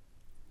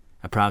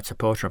 A proud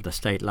supporter of the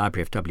State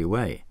Library of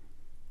WA,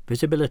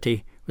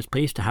 VisAbility was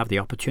pleased to have the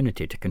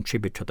opportunity to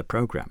contribute to the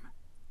program.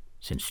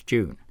 Since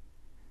June,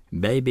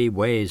 Baby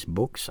Ways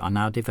books are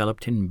now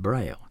developed in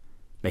Braille,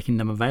 making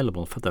them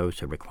available for those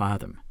who require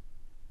them.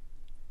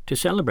 To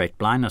celebrate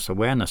Blindness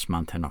Awareness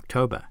Month in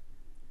October,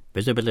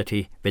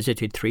 VisAbility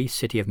visited 3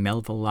 City of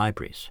Melville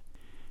libraries: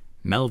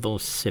 Melville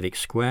Civic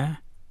Square,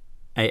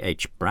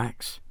 A.H.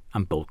 Bracks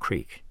and Bull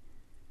Creek.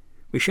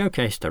 We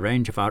showcased a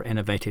range of our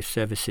innovative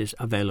services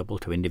available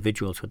to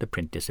individuals with a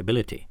print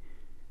disability,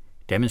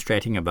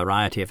 demonstrating a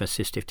variety of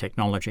assistive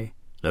technology,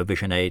 low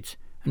vision aids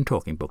and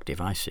talking book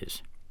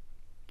devices.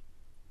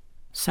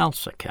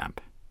 Salsa Camp.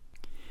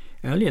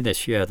 Earlier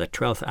this year, the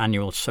 12th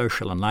Annual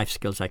Social and Life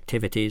Skills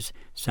Activities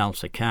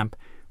Salsa Camp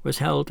was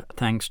held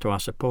thanks to our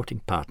supporting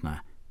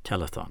partner,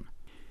 Telethon.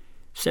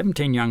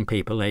 17 young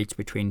people aged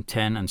between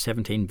 10 and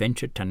 17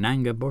 ventured to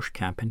Nanga Bush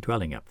Camp in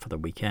Dwellingup for the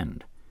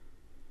weekend.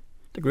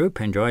 The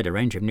group enjoyed a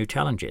range of new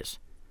challenges,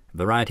 a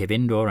variety of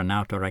indoor and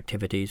outdoor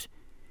activities,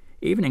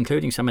 even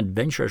including some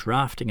adventurous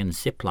rafting and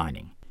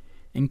zip-lining,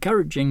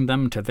 encouraging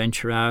them to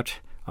venture out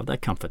of their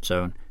comfort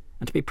zone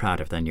and to be proud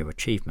of their new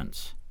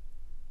achievements.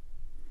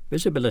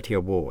 VisAbility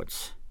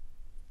Awards.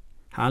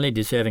 Highly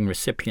deserving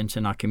recipients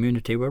in our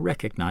community were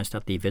recognised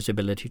at the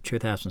VisAbility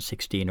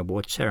 2016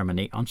 Awards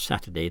ceremony on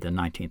Saturday the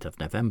 19th of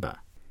November.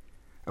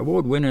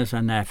 Award winners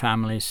and their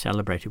families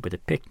celebrated with a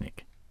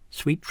picnic,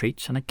 sweet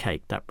treats and a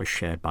cake that was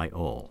shared by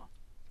all.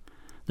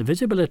 The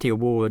VisAbility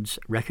Awards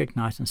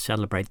recognise and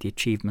celebrate the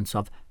achievements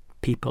of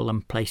people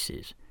and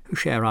places who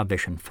share our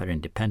vision for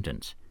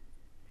independence.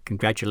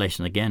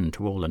 Congratulations again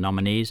to all the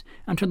nominees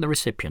and to the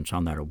recipients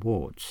on their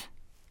awards.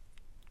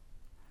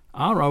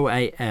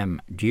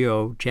 ROAM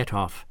Geo Jet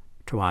Off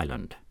to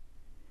Ireland.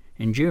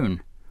 In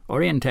June,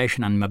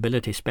 orientation and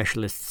mobility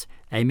specialists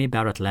Amy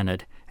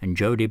Barrett-Leonard and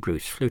Jodie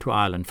Bruce flew to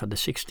Ireland for the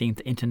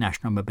 16th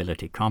International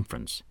Mobility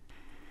Conference.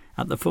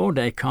 At the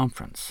 4-day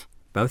conference,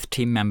 both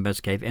team members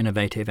gave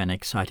innovative and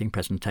exciting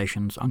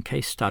presentations on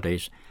case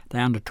studies they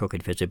undertook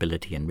at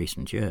VisAbility in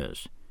recent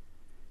years.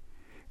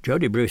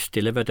 Jodie Bruce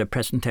delivered a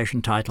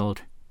presentation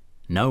titled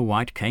 "No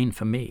White Cane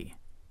for Me,"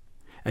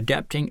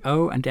 adapting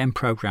O&M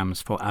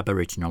programs for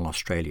Aboriginal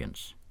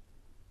Australians.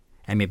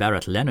 Amy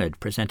Barrett-Leonard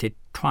presented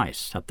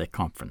twice at the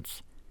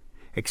conference,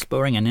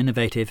 exploring an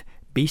innovative,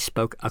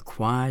 bespoke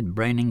acquired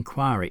brain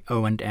inquiry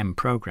O&M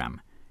program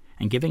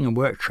and giving a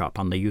workshop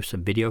on the use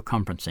of video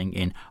conferencing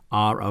in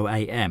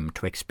ROAM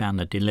to expand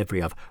the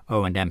delivery of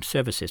O&M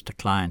services to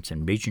clients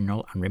in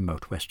regional and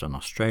remote Western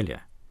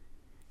Australia.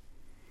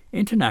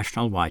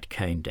 International White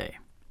Cane Day.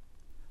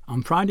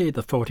 On Friday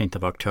the 14th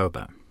of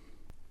October,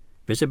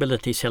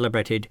 VisAbility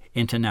celebrated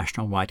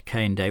International White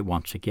Cane Day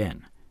once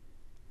again,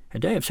 a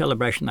day of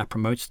celebration that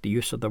promotes the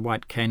use of the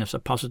white cane as a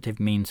positive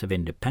means of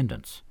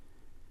independence.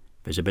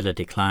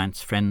 VisAbility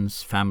clients,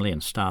 friends, family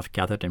and staff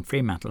gathered in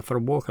Fremantle for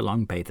a walk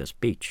along Bathurst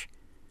Beach.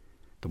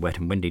 The wet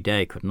and windy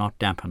day could not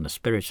dampen the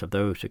spirits of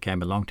those who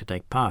came along to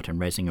take part in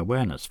raising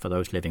awareness for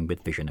those living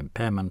with vision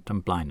impairment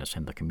and blindness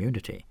in the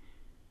community.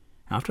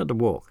 After the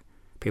walk,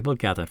 people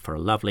gathered for a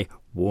lovely,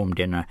 warm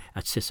dinner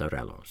at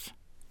Cicerello's.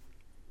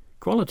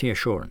 Quality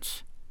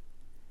assurance.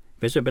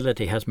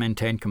 VisAbility has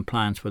maintained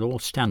compliance with all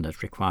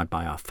standards required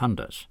by our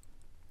funders: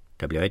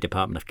 WA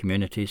Department of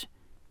Communities,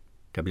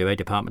 WA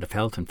Department of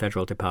Health and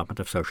Federal Department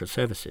of Social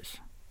Services.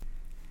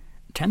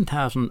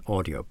 10,000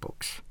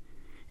 audiobooks.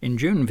 In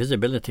June,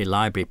 VisAbility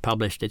Library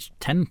published its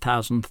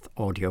 10,000th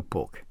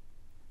audiobook,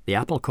 The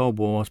Apple Core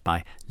Wars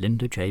by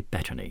Linda J.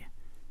 Bettany.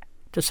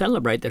 To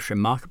celebrate this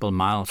remarkable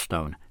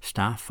milestone,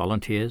 staff,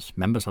 volunteers,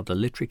 members of the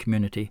literary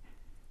community,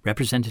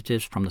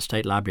 representatives from the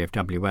State Library of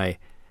WA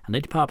and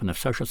the Department of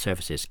Social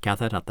Services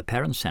gathered at the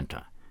Parent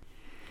Centre.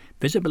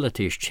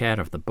 VisAbility's chair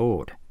of the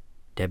board,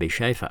 Debbie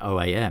Schaefer,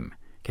 OAM,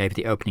 gave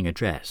the opening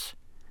address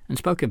and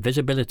spoke of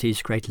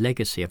VisAbility's great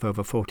legacy of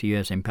over 40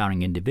 years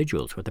empowering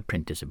individuals with a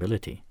print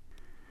disability.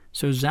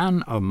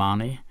 Suzanne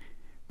O'Mani,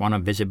 one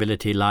of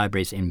VisAbility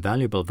Library's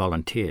invaluable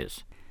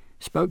volunteers,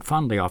 spoke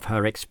fondly of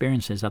her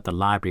experiences at the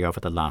library over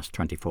the last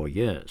 24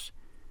 years.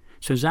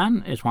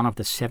 Suzanne is one of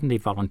the 70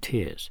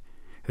 volunteers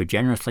who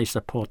generously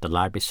support the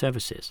library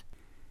services,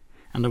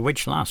 and of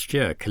which last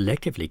year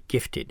collectively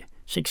gifted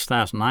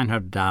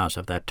 6,900 hours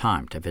of their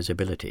time to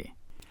VisAbility.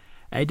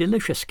 A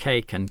delicious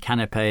cake and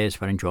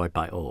canapés were enjoyed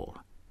by all,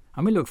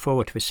 and we look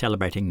forward to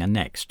celebrating the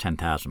next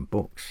 10,000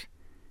 books.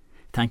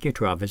 Thank you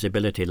to our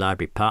VisAbility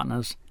Library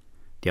partners,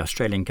 the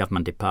Australian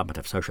Government Department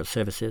of Social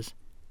Services,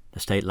 the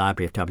State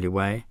Library of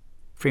WA,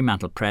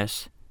 Fremantle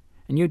Press,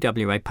 and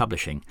UWA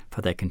Publishing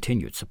for their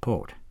continued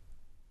support.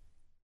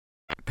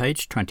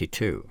 Page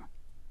 22.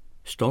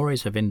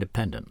 Stories of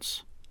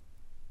Independence.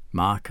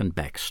 Mark and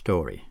Beck's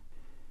story.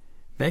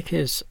 Beck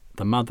is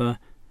the mother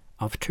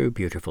of 2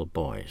 beautiful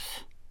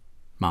boys.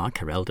 Mark,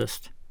 her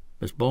eldest,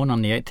 was born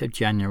on the 8th of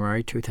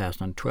January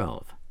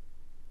 2012.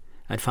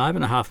 At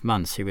 5.5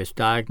 months he was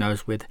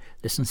diagnosed with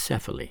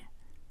lissencephaly,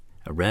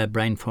 a rare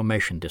brain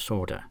formation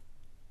disorder.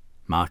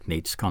 Mark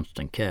needs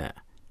constant care,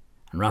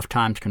 and rough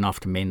times can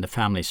often mean the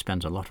family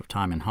spends a lot of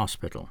time in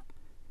hospital.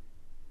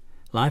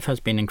 Life has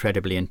been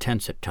incredibly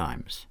intense at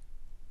times.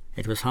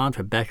 It was hard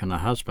for Beck and her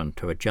husband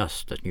to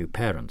adjust as new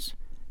parents,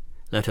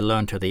 let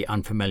alone to the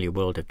unfamiliar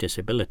world of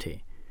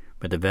disability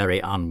with a very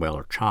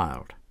unwell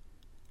child.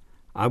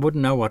 "I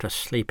wouldn't know what a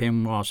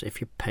sleep-in was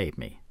if you paid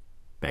me,"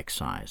 Beck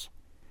sighs.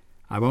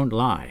 "I won't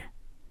lie.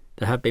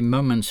 There have been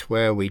moments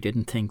where we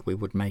didn't think we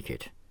would make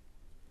it.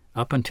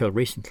 Up until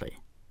recently,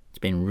 it's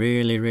been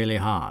really, really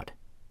hard.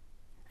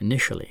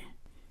 Initially,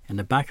 in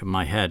the back of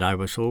my head, I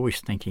was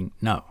always thinking,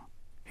 no,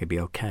 he'll be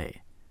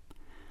okay.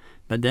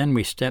 But then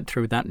we stepped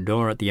through that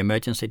door at the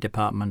emergency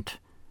department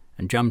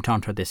and jumped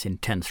onto this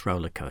intense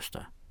roller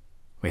coaster.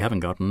 We haven't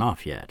gotten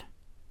off yet."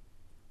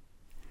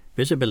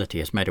 VisAbility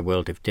has made a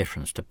world of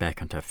difference to Beck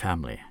and her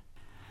family.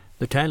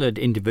 The tailored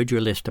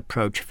individualist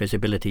approach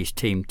VisAbility's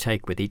team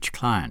take with each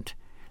client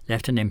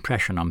left an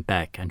impression on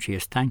Beck, and she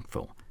is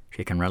thankful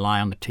she can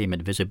rely on the team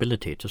at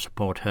VisAbility to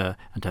support her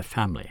and her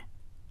family.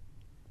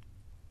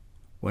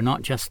 "We're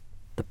not just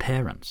the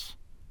parents.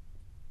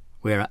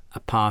 We're a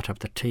part of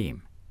the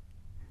team.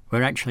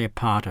 We're actually a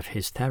part of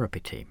his therapy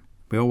team.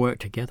 We all work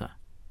together.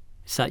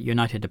 It's that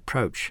united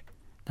approach,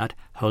 that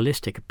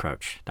holistic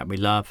approach that we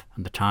love,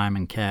 and the time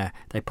and care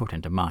they put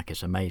into Mark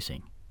is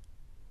amazing.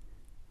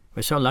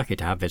 We're so lucky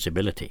to have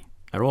VisAbility.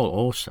 They're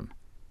all awesome.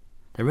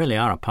 They really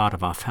are a part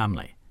of our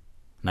family,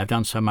 and they've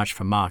done so much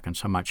for Mark and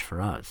so much for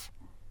us.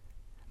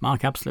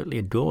 Mark absolutely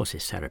adores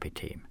his therapy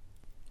team.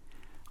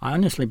 I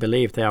honestly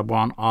believe they are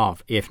one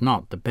of, if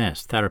not the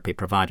best, therapy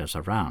providers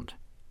around.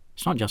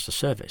 It's not just a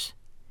service.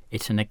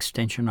 It's an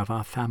extension of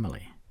our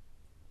family."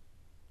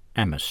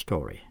 Emma's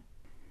story.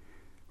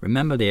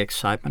 Remember the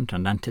excitement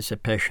and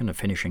anticipation of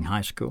finishing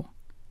high school?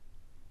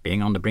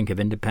 Being on the brink of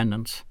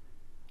independence?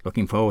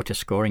 Looking forward to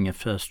scoring your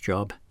first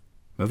job?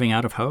 Moving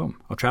out of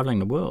home or travelling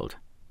the world?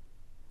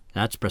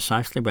 That's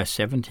precisely where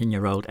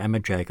 17-year-old Emma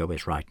Jago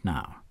is right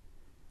now.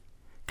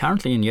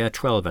 Currently in Year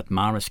 12 at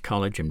Marist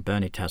College in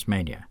Burnie,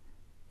 Tasmania,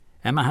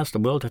 Emma has the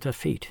world at her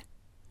feet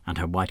and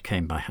her white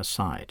cane by her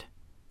side.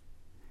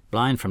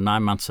 Blind from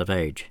 9 months of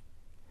age,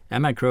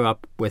 Emma grew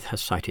up with her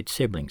sighted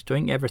siblings,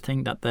 doing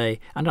everything that they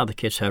and other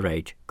kids her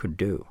age could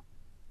do.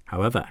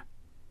 However,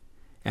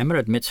 Emma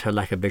admits her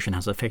lack of vision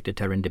has affected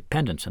her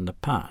independence in the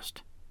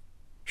past.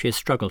 She has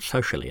struggled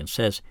socially and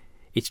says,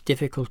 "It's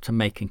difficult to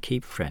make and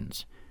keep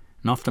friends,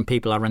 and often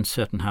people are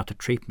uncertain how to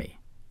treat me."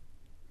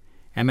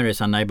 Emma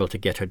is unable to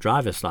get her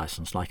driver's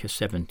license like her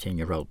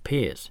 17-year-old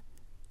peers,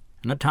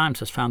 and at times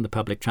has found the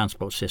public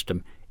transport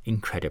system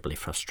incredibly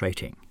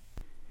frustrating.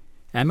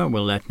 Emma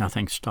will let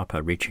nothing stop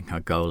her reaching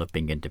her goal of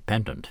being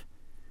independent.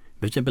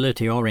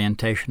 Visibility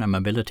orientation and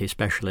mobility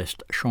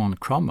specialist Sean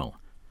Cromwell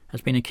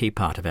has been a key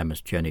part of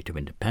Emma's journey to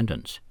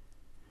independence.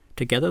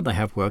 Together they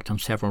have worked on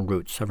several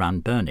routes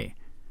around Burnie,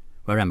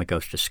 where Emma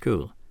goes to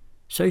school,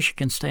 so she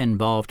can stay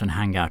involved and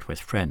hang out with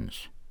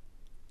friends.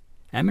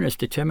 Emma is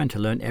determined to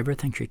learn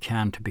everything she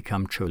can to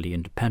become truly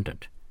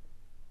independent.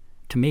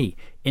 To me,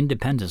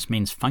 independence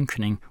means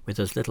functioning with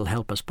as little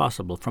help as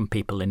possible from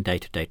people in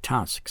day-to-day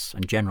tasks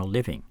and general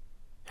living,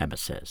 Emma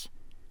says.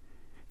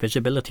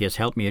 Visibility has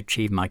helped me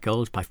achieve my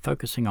goals by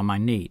focusing on my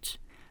needs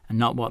and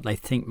not what they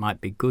think might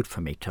be good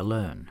for me to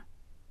learn.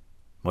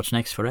 What's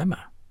next for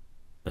Emma?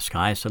 The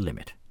sky is the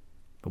limit.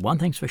 But one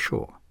thing's for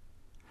sure.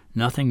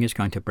 Nothing is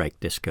going to break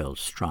this girl's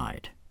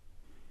stride.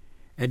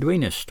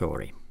 Edwina's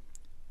story.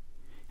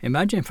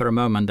 Imagine for a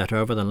moment that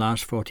over the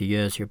last 40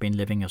 years you've been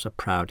living as a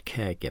proud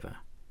caregiver,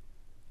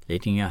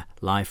 leading a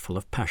life full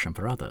of passion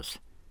for others,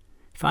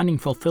 finding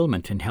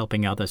fulfillment in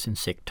helping others in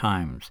sick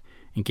times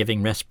and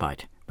giving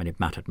respite when it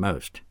mattered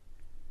most.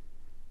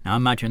 Now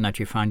imagine that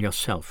you find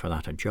yourself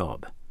without a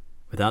job,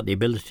 without the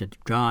ability to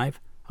drive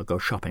or go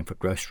shopping for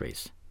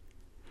groceries.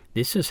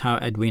 This is how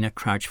Edwina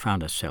Crouch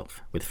found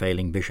herself, with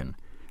failing vision,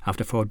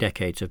 after 4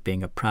 decades of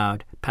being a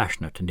proud,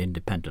 passionate and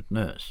independent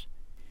nurse.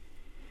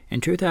 In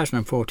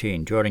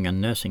 2014, during a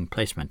nursing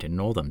placement in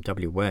northern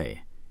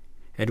WA,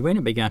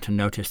 Edwina began to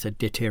notice the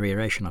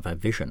deterioration of her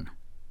vision.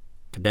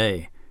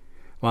 Today,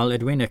 while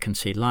Edwina can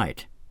see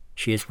light,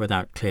 she is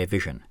without clear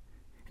vision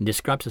and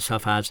describes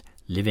herself as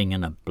living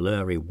in a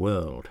blurry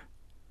world.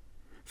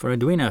 For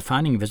Edwina,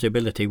 finding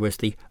visibility was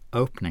the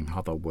opening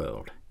of a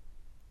world.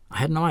 I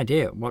had no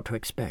idea what to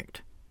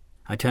expect.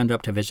 I turned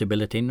up to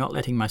visibility not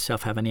letting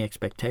myself have any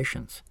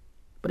expectations,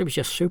 but it was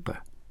just super.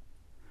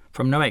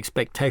 From no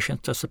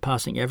expectations to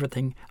surpassing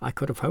everything I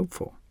could have hoped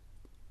for.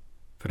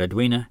 For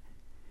Edwina,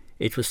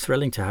 it was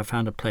thrilling to have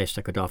found a place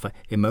that could offer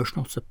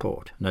emotional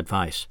support and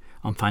advice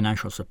on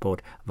financial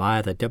support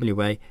via the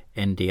WA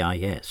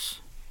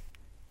NDIS.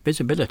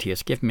 Visibility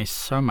has given me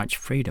so much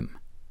freedom.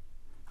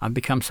 I've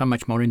become so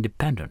much more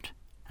independent,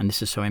 and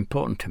this is so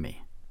important to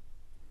me.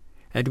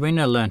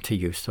 Edwina learned to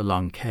use the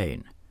long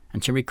cane,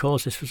 and she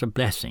recalls this was a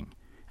blessing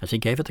as it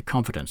gave her the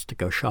confidence to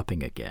go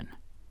shopping again.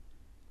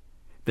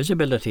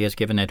 Visibility has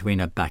given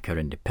Edwina back her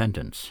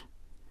independence.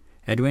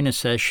 Edwina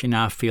says she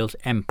now feels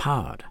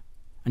empowered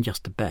and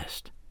just the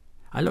best.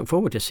 I look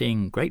forward to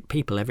seeing great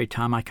people every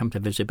time I come to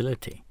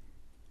Visibility.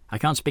 I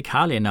can't speak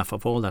highly enough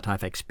of all that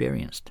I've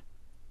experienced.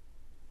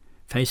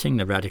 Facing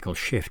the radical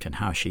shift in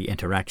how she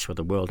interacts with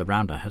the world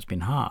around her has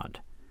been hard,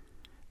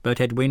 but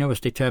Edwina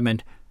was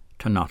determined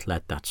to not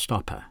let that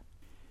stop her.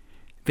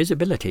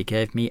 Visibility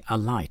gave me a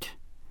light.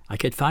 I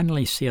could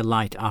finally see a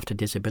light after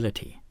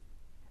disability.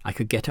 I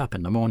could get up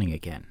in the morning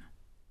again.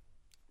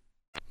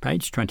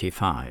 Page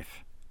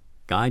 25.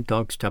 Guide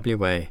Dogs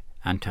WA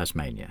and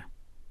Tasmania.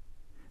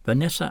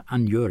 Vanessa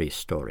and Yuri's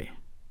story.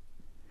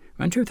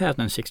 When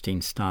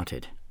 2016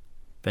 started,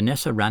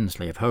 Vanessa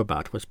Ransley of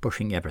Hobart was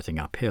pushing everything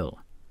uphill.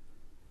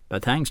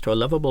 But thanks to a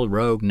lovable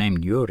rogue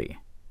named Yuri,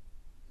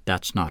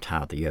 that's not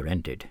how the year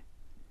ended.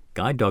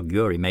 Guide dog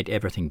Yuri made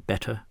everything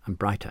better and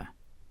brighter.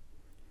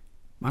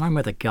 When I'm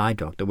with a guide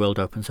dog, the world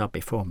opens up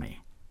before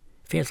me.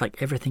 It feels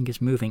like everything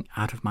is moving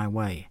out of my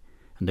way,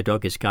 and the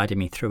dog is guiding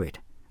me through it.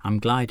 I'm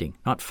gliding,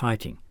 not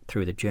fighting,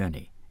 through the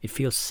journey. It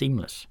feels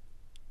seamless,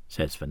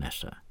 says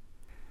Vanessa.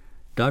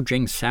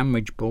 Dodging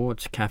sandwich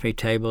boards, cafe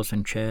tables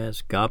and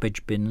chairs,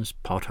 garbage bins,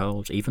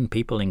 potholes, even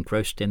people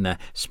engrossed in their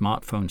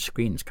smartphone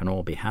screens can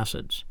all be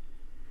hazards.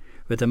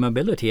 With a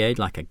mobility aid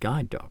like a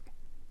guide dog,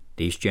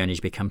 these journeys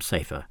become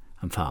safer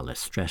and far less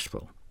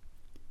stressful.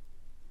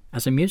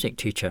 As a music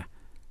teacher,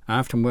 I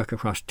often work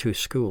across 2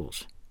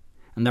 schools,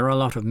 and there are a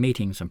lot of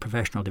meetings and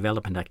professional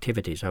development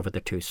activities over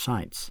the 2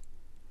 sites.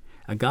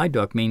 A guide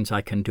dog means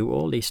I can do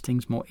all these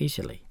things more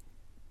easily.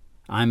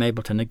 I am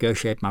able to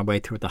negotiate my way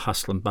through the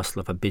hustle and bustle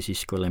of a busy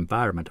school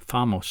environment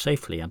far more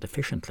safely and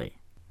efficiently.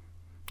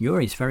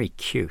 Yuri's very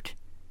cute.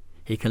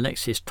 He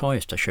collects his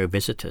toys to show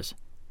visitors,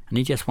 and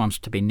he just wants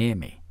to be near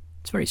me.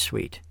 It's very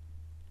sweet.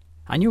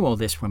 I knew all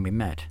this when we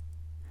met,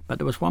 but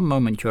there was one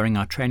moment during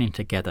our training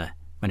together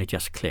when it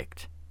just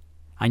clicked.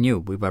 I knew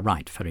we were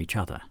right for each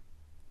other.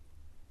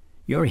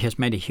 Yuri has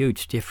made a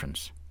huge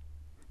difference.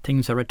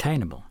 Things are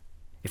attainable.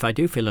 If I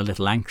do feel a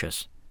little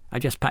anxious, I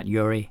just pat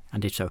Yuri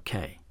and it's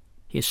okay.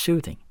 He is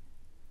soothing,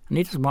 and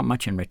he doesn't want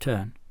much in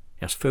return,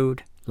 just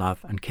food,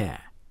 love and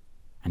care.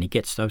 And he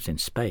gets those in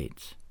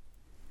spades.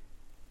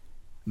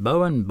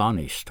 Bo and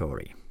Bonnie's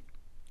story.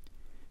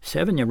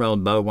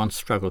 7-year-old Bo once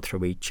struggled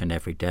through each and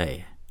every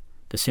day.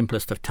 The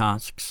simplest of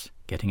tasks,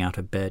 getting out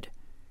of bed,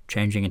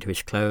 changing into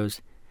his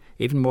clothes,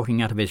 even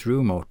walking out of his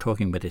room or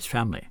talking with his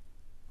family,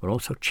 were all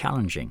so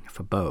challenging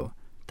for Bo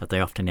that they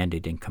often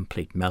ended in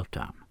complete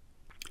meltdown.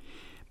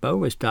 Bo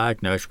was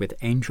diagnosed with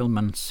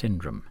Angelman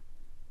syndrome,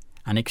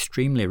 an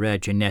extremely rare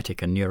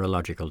genetic and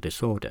neurological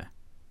disorder,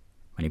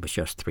 when he was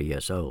just 3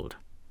 years old.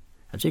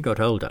 As he got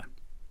older,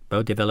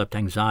 Bo developed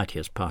anxiety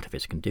as part of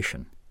his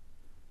condition.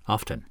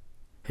 Often,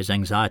 his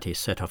anxiety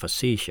set off a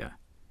seizure.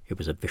 It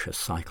was a vicious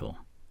cycle.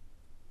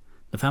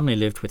 The family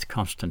lived with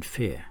constant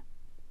fear.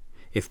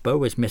 If Bo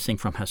was missing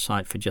from her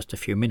sight for just a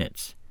few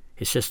minutes,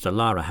 his sister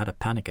Lara had a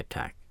panic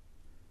attack.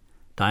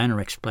 Diana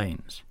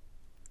explains,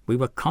 "We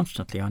were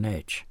constantly on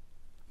edge.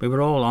 We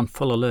were all on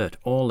full alert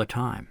all the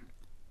time."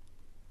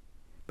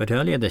 But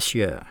earlier this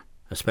year,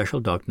 a special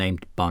dog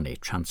named Bonnie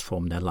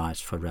transformed their lives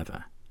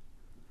forever.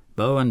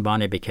 Bo and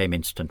Bonnie became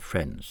instant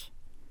friends,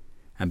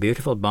 and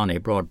beautiful Bonnie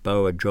brought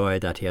Bo a joy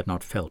that he had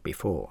not felt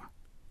before.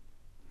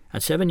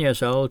 At 7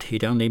 years old,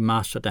 he'd only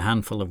mastered a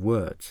handful of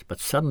words, but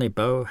suddenly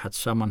Bo had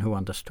someone who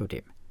understood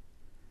him.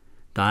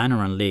 Diana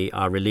and Lee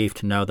are relieved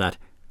to know that,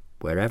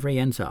 wherever he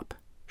ends up,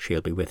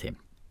 she'll be with him.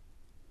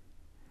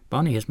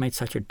 Bonnie has made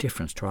such a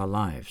difference to our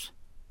lives.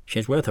 She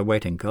is worth her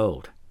weight in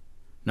gold.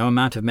 No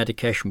amount of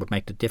medication would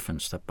make the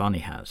difference that Bonnie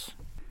has.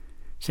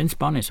 Since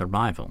Bonnie's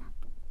arrival,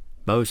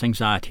 Bo's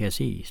anxiety has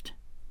eased,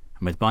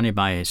 and with Bonnie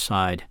by his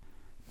side,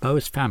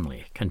 Bo's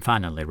family can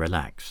finally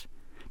relax,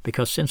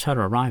 because since her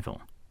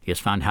arrival, he has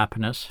found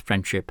happiness,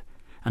 friendship,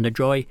 and a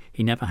joy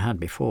he never had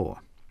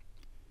before.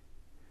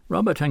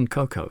 Robert and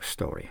Coco's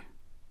story.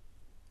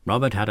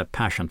 Robert had a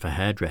passion for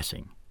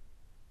hairdressing.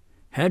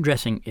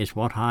 Hairdressing is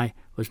what I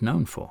was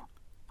known for.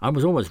 I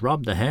was always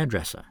Rob the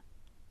hairdresser.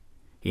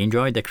 He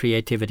enjoyed the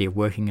creativity of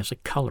working as a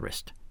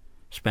colorist,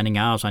 spending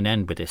hours on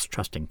end with his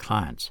trusting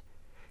clients,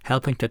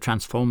 helping to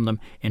transform them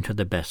into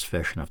the best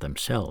version of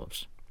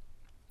themselves.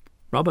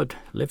 Robert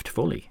lived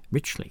fully,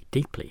 richly,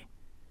 deeply.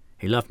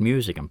 He loved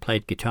music and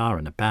played guitar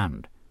in a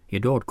band. He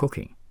adored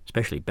cooking,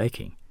 especially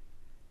baking.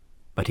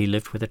 But he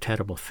lived with a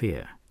terrible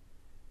fear.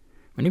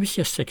 When he was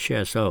just 6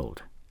 years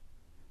old,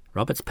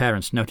 Robert's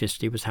parents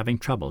noticed he was having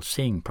trouble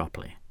seeing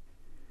properly.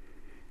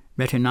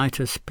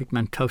 Retinitis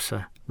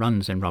pigmentosa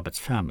runs in Robert's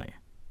family,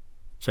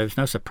 so it was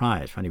no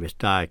surprise when he was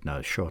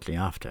diagnosed shortly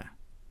after.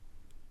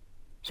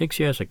 6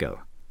 years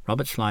ago,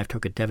 Robert's life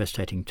took a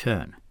devastating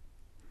turn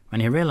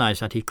when he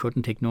realized that he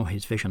couldn't ignore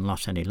his vision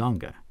loss any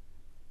longer.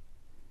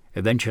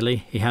 Eventually,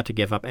 he had to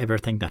give up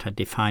everything that had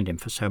defined him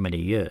for so many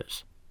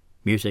years: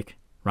 music,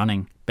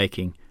 running,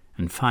 baking,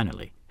 and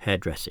finally,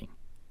 hairdressing.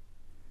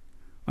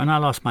 When I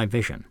lost my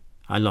vision,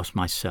 I lost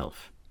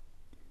myself.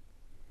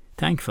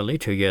 Thankfully,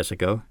 2 years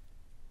ago,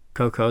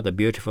 Coco, the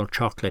beautiful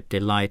chocolate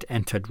delight,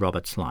 entered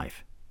Robert's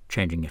life,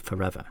 changing it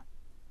forever.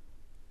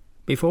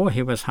 Before,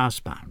 he was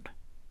housebound.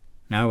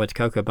 Now, with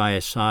Coco by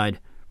his side,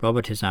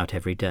 Robert is out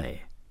every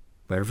day.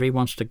 Wherever he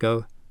wants to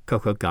go,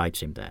 Coco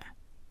guides him there.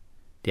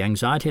 The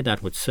anxiety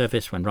that would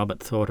surface when Robert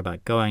thought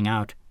about going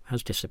out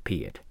has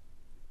disappeared.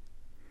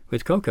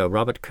 With Coco,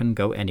 Robert can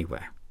go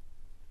anywhere.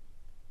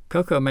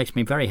 Coco makes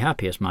me very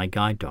happy as my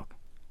guide dog,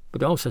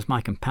 but also as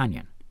my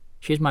companion.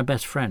 She is my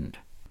best friend.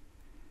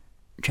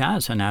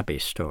 Chaz and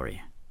Abby's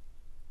story.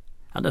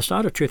 At the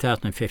start of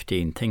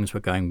 2015, things were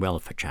going well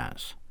for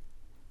Chaz.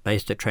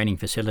 Based at training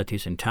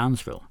facilities in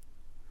Townsville,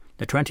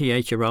 the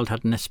 28-year-old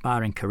had an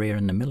aspiring career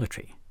in the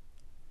military.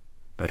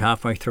 But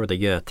halfway through the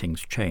year,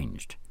 things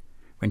changed,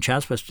 when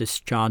Chaz was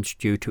discharged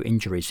due to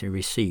injuries he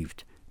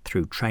received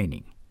through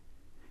training.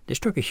 This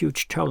took a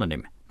huge toll on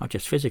him, not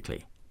just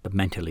physically, but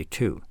mentally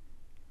too.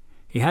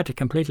 He had to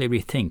completely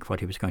rethink what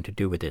he was going to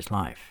do with his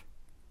life.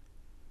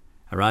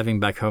 Arriving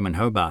back home in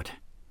Hobart,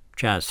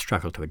 Chaz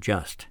struggled to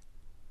adjust.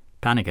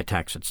 Panic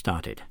attacks had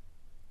started.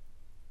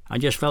 I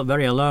just felt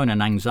very alone,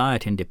 and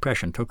anxiety and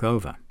depression took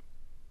over.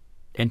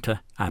 Enter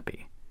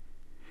Abby,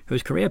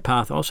 whose career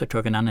path also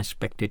took an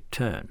unexpected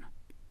turn.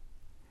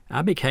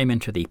 Abby came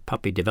into the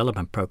puppy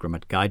development program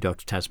at Guide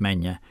Dogs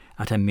Tasmania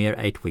at a mere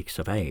 8 weeks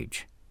of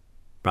age,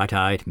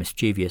 bright-eyed,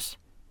 mischievous,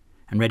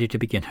 and ready to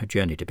begin her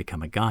journey to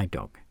become a guide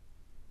dog.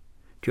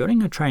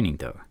 During her training,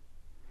 though,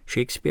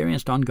 she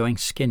experienced ongoing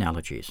skin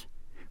allergies,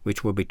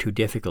 which would be too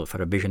difficult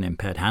for a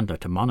vision-impaired handler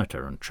to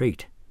monitor and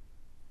treat.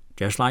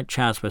 Just like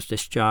Chaz was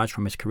discharged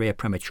from his career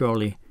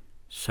prematurely,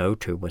 so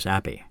too was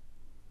Abby.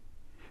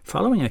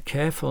 Following a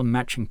careful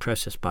matching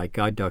process by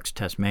Guide Dogs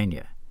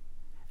Tasmania,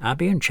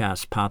 Abby and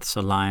Chaz's paths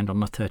aligned on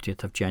the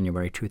 30th of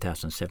January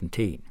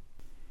 2017.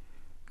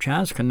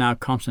 Chaz can now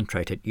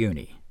concentrate at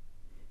uni.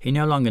 He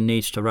no longer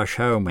needs to rush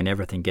home when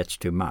everything gets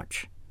too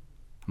much.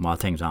 And while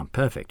things aren't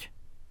perfect,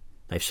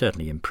 they've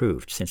certainly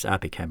improved since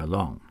Abby came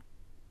along.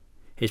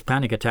 His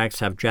panic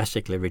attacks have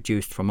drastically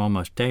reduced from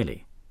almost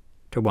daily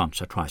to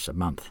once or twice a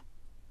month.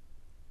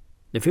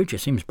 The future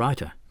seems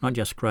brighter, not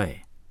just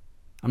grey.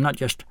 I'm not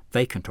just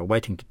vacant or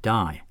waiting to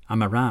die.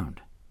 I'm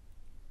around.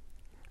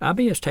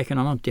 Abby has taken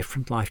on a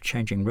different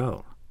life-changing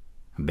role,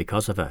 and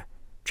because of her,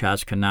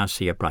 Chaz can now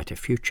see a brighter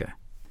future.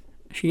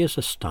 She is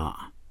a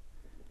star.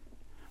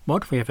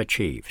 What we have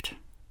achieved.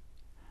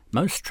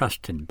 Most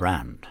trusted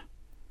brand.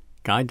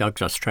 Guide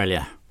Dogs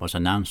Australia was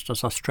announced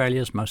as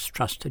Australia's most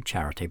trusted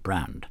charity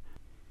brand,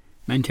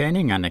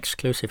 maintaining an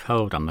exclusive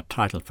hold on the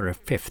title for a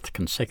 5th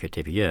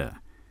consecutive year.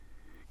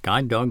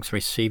 Guide Dogs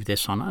received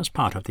this honour as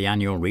part of the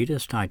annual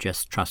Reader's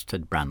Digest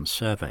Trusted Brand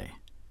Survey.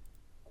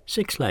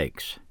 6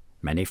 legs,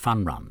 many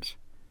fun runs.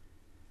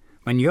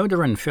 When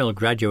Yoda and Phil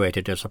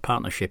graduated as a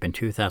partnership in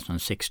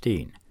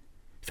 2016,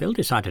 Phil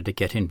decided to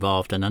get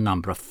involved in a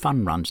number of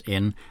fun runs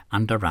in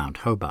and around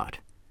Hobart.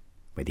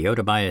 With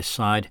Yoda by his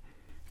side,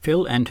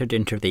 Phil entered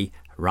into the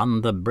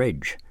Run the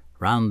Bridge,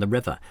 Round the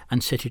River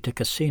and City to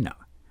Casino,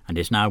 and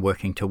is now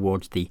working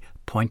towards the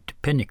Point to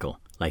Pinnacle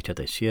later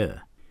this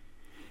year.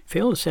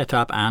 Phil set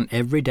up an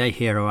Everyday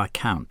Hero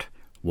account,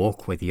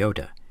 Walk with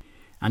Yoda,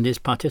 and is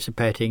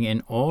participating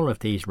in all of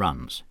these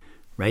runs,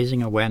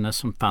 raising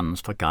awareness and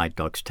funds for Guide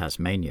Dogs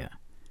Tasmania.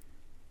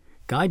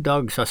 Guide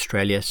Dogs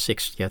Australia's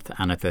 60th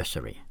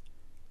anniversary.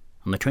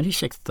 On the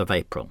 26th of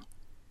April,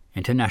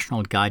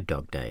 International Guide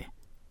Dog Day,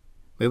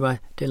 we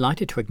were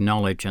delighted to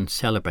acknowledge and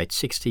celebrate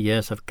 60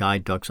 years of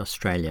Guide Dogs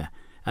Australia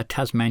at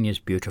Tasmania's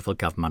beautiful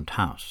Government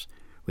House,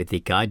 with the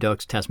Guide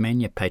Dogs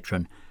Tasmania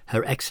patron,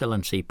 Her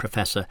Excellency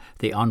Professor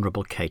the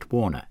Honourable Kate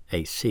Warner,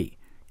 AC,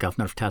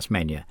 Governor of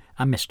Tasmania,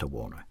 and Mr.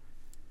 Warner.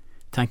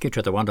 Thank you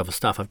to the wonderful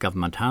staff of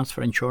Government House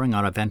for ensuring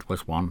our event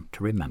was one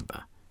to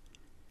remember.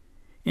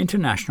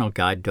 International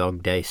Guide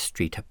Dog Day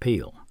Street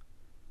Appeal.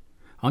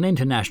 On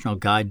International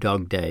Guide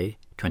Dog Day,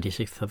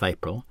 26th of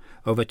April,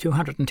 over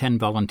 210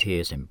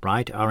 volunteers in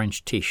bright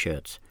orange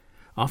T-shirts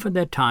offered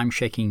their time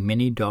shaking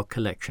mini dog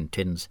collection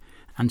tins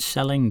and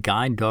selling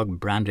Guide Dog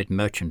branded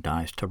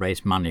merchandise to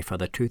raise money for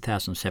the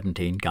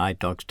 2017 Guide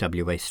Dogs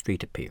WA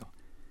Street Appeal.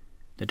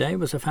 The day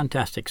was a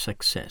fantastic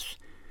success,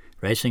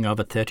 raising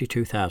over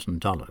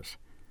 $32,000.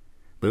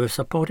 We were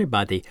supported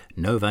by the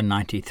Nova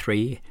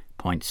 93.7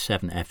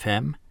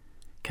 FM,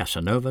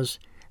 Casanovas,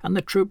 and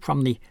the troop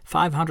from the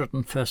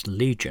 501st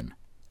Legion,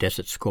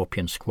 Desert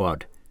Scorpion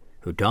Squad,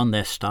 who donned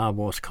their Star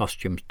Wars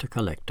costumes to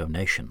collect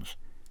donations.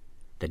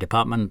 The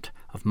Department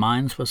of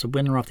Mines was the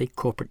winner of the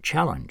Corporate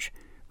Challenge,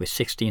 with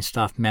 16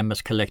 staff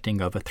members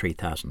collecting over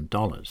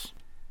 $3,000.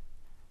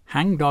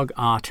 Hangdog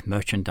Art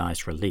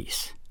Merchandise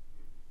Release.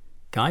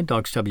 Guide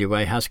Dogs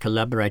WA has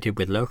collaborated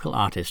with local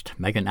artist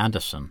Megan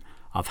Anderson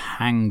of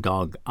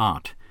Hangdog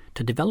Art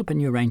to develop a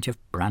new range of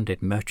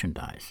branded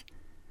merchandise.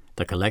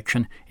 The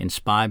collection,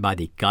 inspired by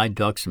the guide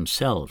dogs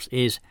themselves,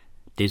 is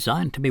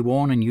designed to be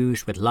worn and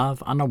used with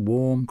love and a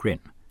warm grin,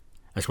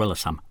 as well as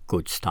some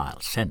good style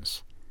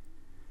sense.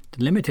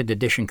 The limited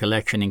edition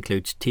collection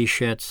includes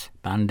T-shirts,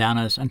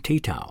 bandanas and tea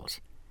towels,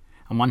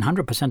 and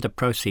 100% of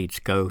proceeds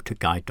go to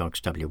Guide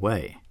Dogs WA.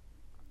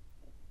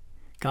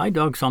 Guide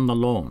Dogs on the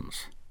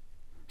Lawns.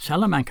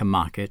 Salamanca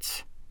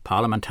Markets,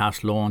 Parliament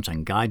House Lawns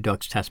and Guide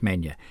Dogs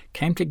Tasmania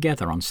came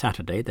together on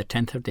Saturday the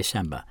 10th of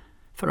December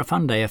for a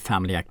fun day of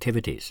family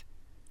activities.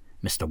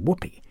 Mr.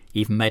 Whoopi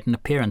even made an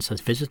appearance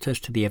as visitors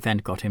to the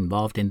event got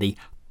involved in the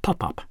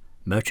pop-up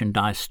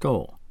merchandise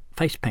stall,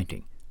 face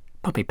painting,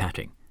 puppy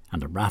patting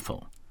and a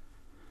raffle.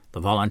 The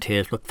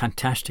volunteers looked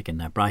fantastic in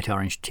their bright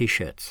orange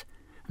T-shirts,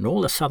 and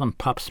all the southern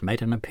pups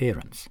made an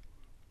appearance.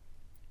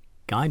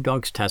 Guide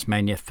Dogs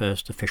Tasmania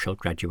first official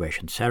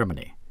graduation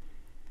ceremony.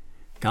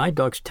 Guide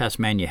Dogs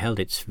Tasmania held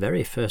its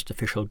very first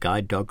official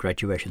guide dog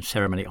graduation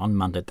ceremony on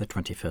Monday the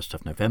 21st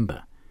of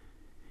November.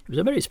 It was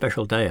a very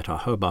special day at our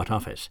Hobart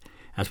office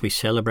as we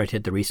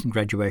celebrated the recent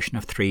graduation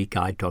of 3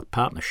 guide dog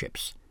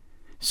partnerships: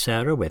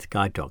 Sarah with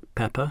Guide Dog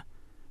Pepper,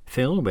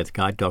 Phil with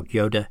Guide Dog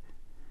Yoda,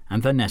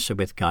 and Vanessa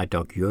with Guide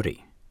Dog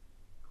Yuri.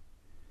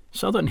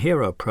 Southern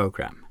Hero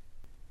Program.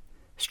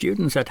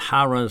 Students at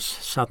Howrah's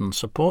Southern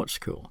Support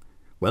School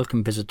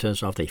welcome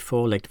visitors of the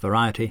 4-legged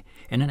variety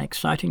in an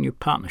exciting new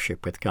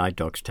partnership with Guide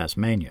Dogs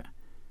Tasmania.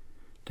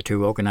 The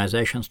two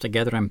organisations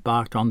together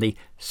embarked on the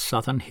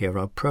Southern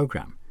Hero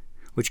Program,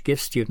 which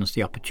gives students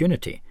the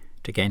opportunity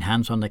to gain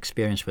hands-on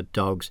experience with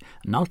dogs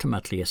and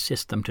ultimately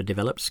assist them to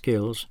develop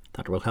skills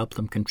that will help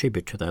them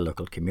contribute to their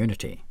local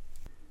community.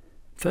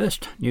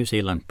 First, New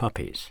Zealand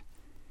puppies.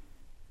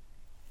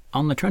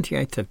 On the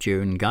 28th of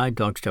June, Guide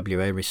Dogs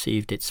WA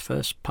received its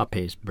first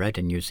puppies bred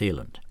in New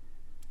Zealand.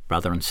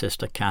 Brother and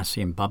sister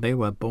Cassie and Bobby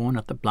were born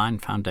at the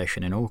Blind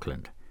Foundation in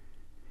Auckland.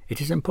 It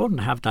is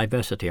important to have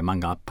diversity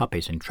among our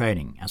puppies in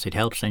training, as it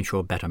helps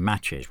ensure better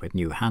matches with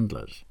new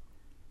handlers.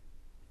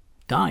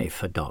 Dive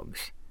for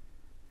Dogs.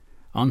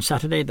 On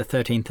Saturday the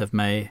 13th of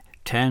May,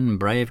 10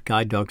 brave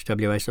Guide Dogs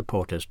WA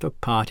supporters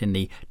took part in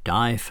the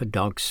Dive for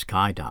Dogs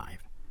skydive,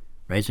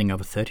 raising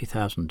over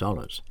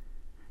 $30,000.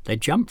 They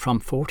jumped from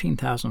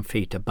 14,000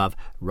 feet above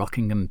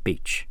Rockingham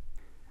Beach.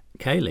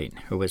 Kayleen,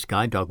 who was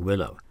Guide Dog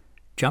Willow,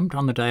 jumped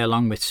on the day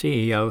along with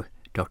CEO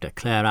Dr.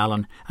 Claire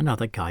Allen and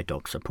other Guide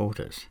Dog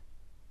supporters.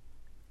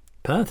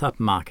 Perth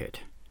Upmarket.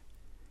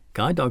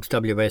 Guide Dogs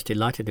WA is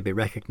delighted to be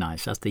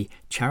recognised as the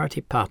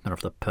charity partner of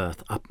the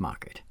Perth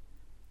Upmarket.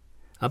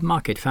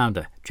 Upmarket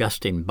founder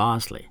Justin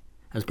Barsley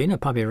has been a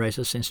puppy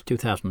raiser since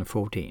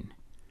 2014.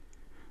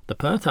 The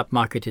Perth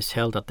Upmarket is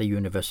held at the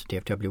University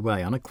of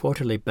WA on a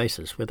quarterly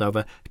basis with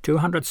over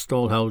 200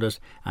 stallholders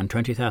and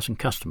 20,000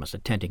 customers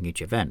attending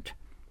each event.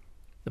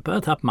 The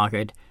Perth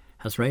Upmarket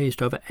has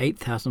raised over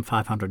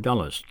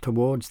 $8,500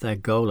 towards their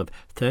goal of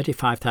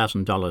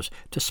 $35,000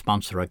 to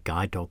sponsor a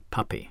guide dog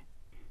puppy.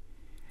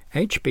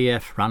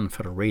 HBF Run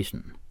for a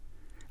Reason.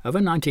 Over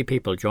 90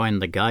 people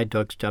joined the Guide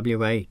Dogs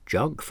WA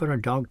Jog for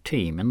a Dog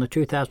team in the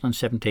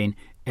 2017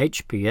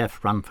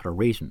 HBF Run for a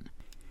Reason,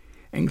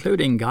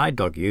 including guide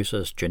dog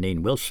users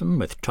Janine Wilson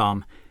with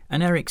Tom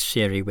and Eric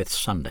Seary with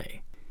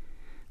Sunday.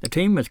 The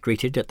team was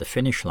greeted at the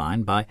finish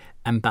line by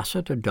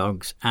Ambassador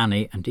Dogs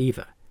Annie and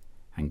Eva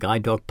and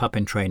Guide Dog Pup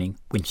in Training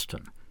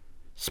Winston,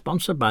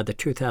 sponsored by the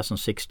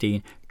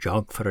 2016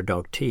 Jog for a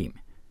Dog team.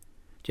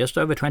 Just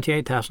over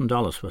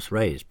 $28,000 was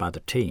raised by the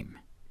team.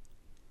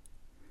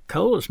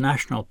 Coles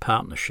National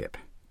Partnership.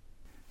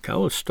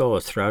 Coles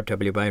stores throughout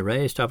WA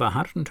raised over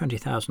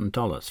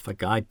 $120,000 for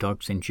guide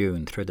dogs in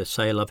June through the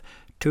sale of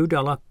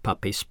 $2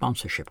 puppy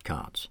sponsorship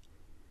cards.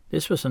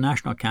 This was a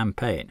national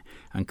campaign,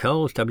 and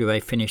Coles WA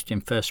finished in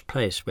first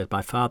place with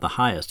by far the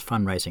highest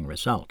fundraising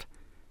result.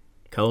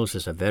 Coles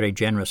is a very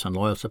generous and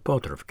loyal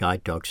supporter of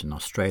guide dogs in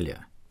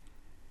Australia.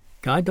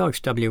 Guide Dogs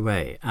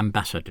WA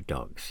Ambassador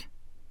Dogs.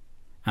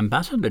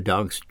 Ambassador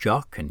Dogs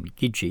Jock and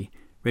Gidgee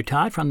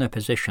retired from their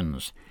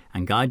positions,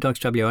 and Guide Dogs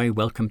WA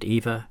welcomed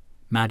Eva,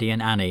 Maddie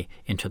and Annie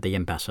into the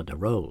ambassador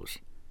roles.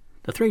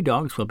 The three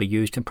dogs will be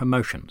used in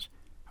promotions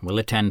and will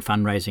attend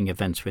fundraising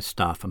events with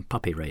staff and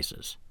puppy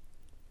raisers.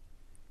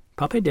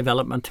 Puppy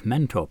Development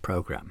Mentor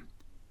Program.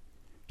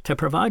 To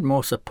provide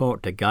more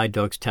support to Guide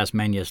Dogs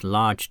Tasmania's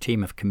large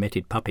team of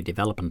committed puppy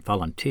development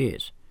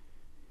volunteers,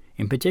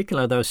 in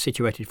particular those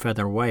situated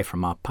further away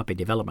from our puppy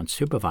development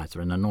supervisor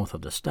in the north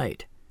of the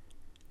state,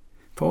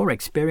 4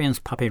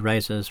 experienced puppy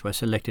raisers were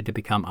selected to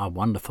become our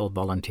wonderful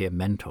volunteer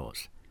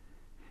mentors.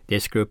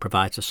 This group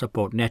provides a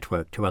support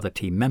network to other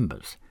team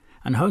members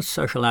and hosts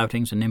social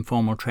outings and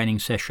informal training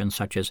sessions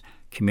such as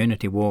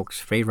community walks,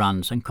 free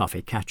runs and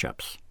coffee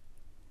catch-ups.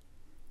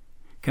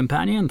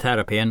 Companion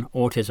Therapy and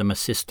Autism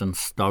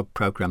Assistance Dog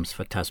Programs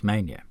for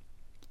Tasmania.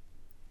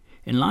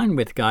 In line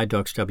with Guide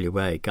Dogs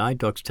WA, Guide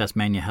Dogs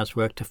Tasmania has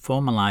worked to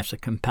formalise a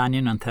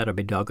companion and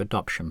therapy dog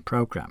adoption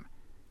program.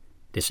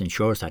 This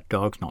ensures that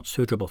dogs not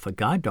suitable for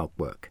guide dog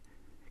work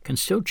can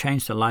still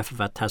change the life of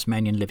a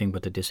Tasmanian living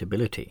with a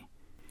disability.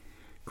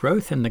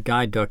 Growth in the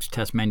Guide Dogs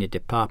Tasmania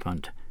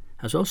department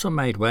has also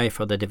made way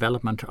for the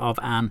development of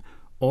an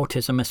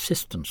Autism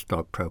Assistance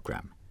Dog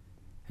Program.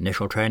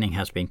 Initial training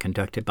has been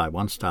conducted by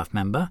 1 staff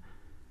member,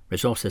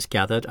 resources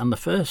gathered, and the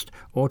first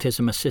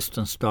Autism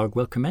Assistance Dog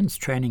will commence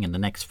training in the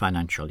next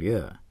financial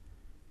year.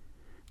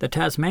 The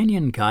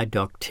Tasmanian Guide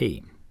Dog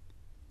Team.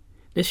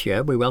 This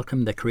year we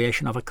welcome the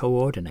creation of a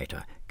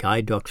coordinator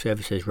Guide Dog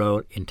Services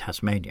role in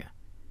Tasmania.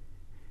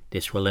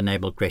 This will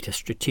enable greater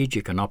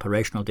strategic and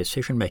operational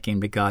decision-making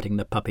regarding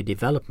the puppy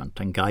development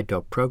and guide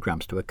dog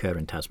programs to occur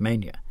in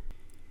Tasmania.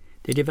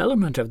 The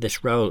development of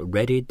this role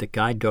readied the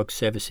Guide Dog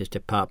Services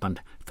Department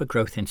for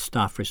growth in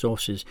staff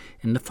resources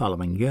in the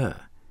following year,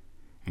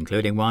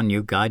 including 1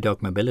 new Guide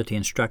Dog Mobility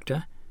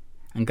Instructor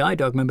and Guide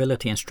Dog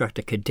Mobility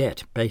Instructor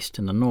Cadet based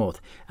in the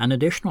north and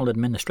additional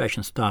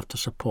administration staff to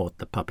support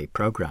the puppy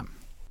program.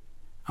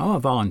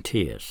 Our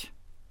volunteers.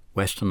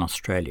 Western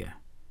Australia.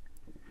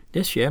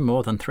 This year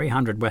more than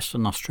 300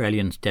 Western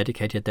Australians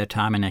dedicated their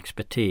time and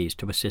expertise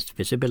to assist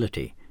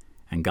VisAbility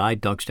and Guide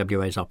Dogs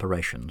WA's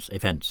operations,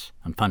 events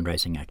and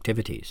fundraising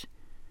activities.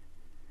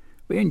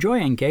 We enjoy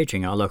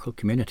engaging our local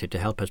community to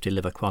help us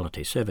deliver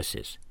quality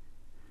services,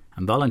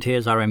 and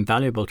volunteers are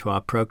invaluable to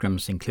our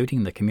programs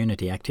including the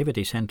Community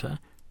Activity Centre,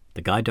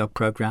 the Guide Dog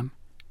Program,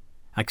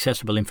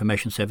 accessible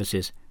information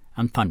services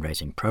and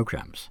fundraising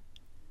programs.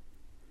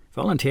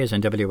 Volunteers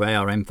in WA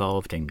are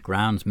involved in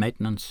grounds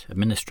maintenance,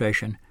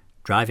 administration,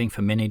 driving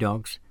for mini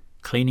dogs,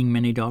 cleaning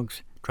mini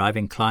dogs,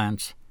 driving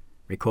clients,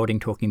 recording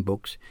talking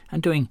books,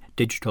 and doing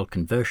digital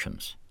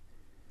conversions.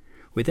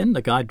 Within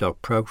the Guide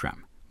Dog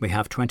program, we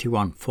have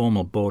 21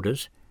 formal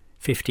boarders,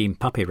 15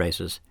 puppy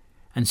raisers,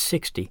 and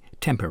 60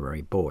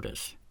 temporary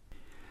boarders.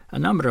 A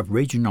number of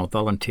regional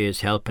volunteers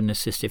help in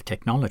assistive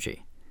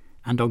technology,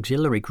 and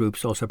auxiliary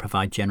groups also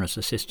provide generous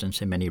assistance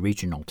in many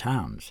regional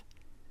towns.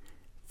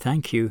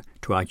 Thank you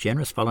to our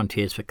generous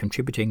volunteers for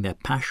contributing their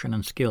passion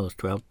and skills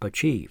to help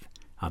achieve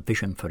our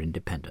vision for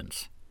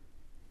independence.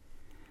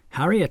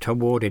 Harriet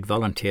awarded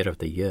Volunteer of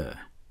the Year.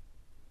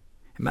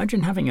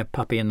 Imagine having a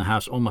puppy in the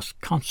house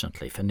almost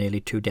constantly for nearly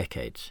 2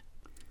 decades.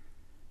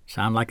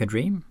 Sound like a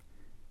dream?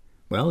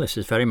 Well, this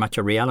is very much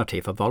a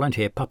reality for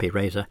volunteer puppy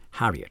raiser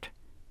Harriet,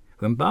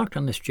 who embarked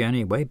on this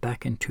journey way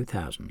back in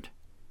 2000.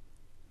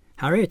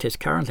 Harriet is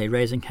currently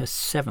raising her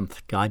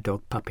 7th guide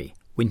dog puppy,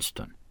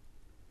 Winston.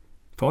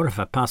 4 of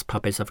her past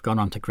puppies have gone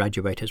on to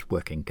graduate as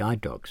working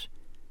guide dogs,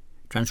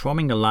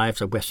 transforming the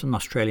lives of Western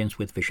Australians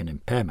with vision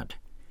impairment.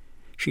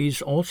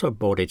 She's also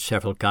boarded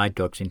several guide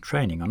dogs in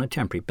training on a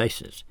temporary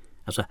basis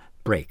as a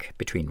break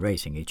between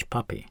raising each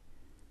puppy.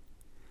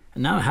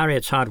 And now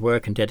Harriet's hard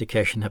work and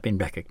dedication have been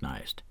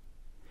recognised,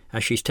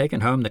 as she's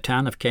taken home the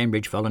Town of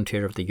Cambridge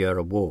Volunteer of the Year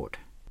award.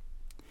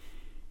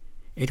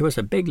 It was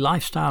a big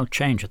lifestyle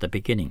change at the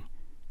beginning,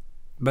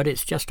 but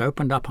it's just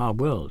opened up our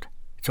world.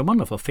 It's a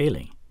wonderful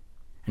feeling,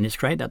 and it's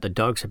great that the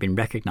dogs have been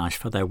recognised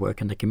for their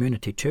work in the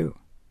community too,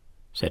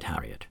 said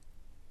Harriet.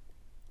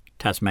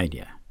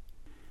 Tasmania.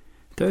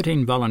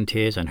 13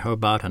 volunteers in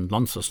Hobart and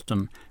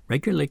Launceston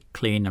regularly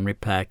clean and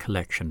repair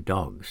collection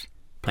dogs,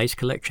 place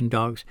collection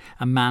dogs,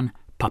 and man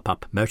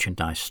pop-up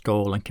merchandise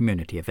stall and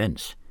community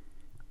events.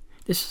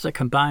 This is a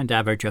combined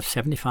average of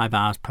 75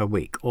 hours per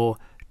week, or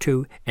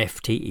 2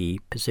 FTE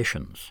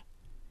positions.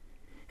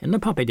 In the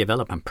puppy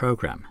development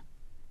program,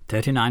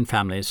 39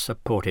 families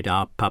supported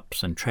our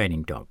pups and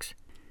training dogs,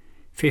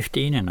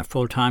 15 in a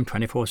full-time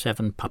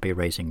 24/7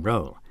 puppy-raising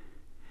role,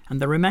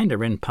 and the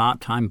remainder in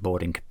part-time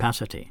boarding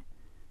capacity.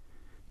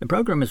 The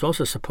program is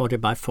also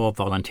supported by 4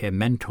 volunteer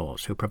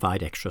mentors who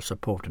provide extra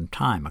support and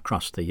time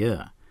across the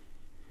year.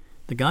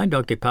 The guide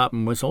dog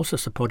department was also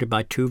supported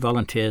by 2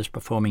 volunteers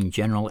performing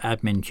general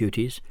admin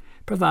duties,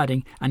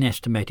 providing an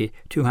estimated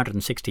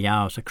 260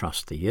 hours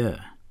across the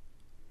year.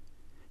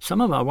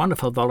 Some of our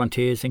wonderful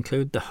volunteers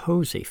include the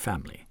Hosey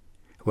family,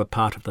 who were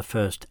part of the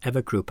first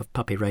ever group of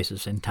puppy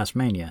raisers in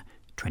Tasmania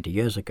 20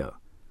 years ago,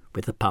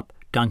 with the pup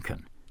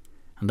Duncan,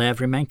 and they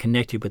have remained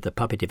connected with the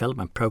puppy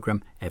development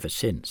program ever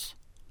since.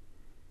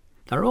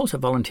 There are also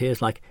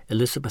volunteers like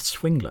Elizabeth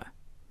Swingler,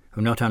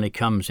 who not only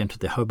comes into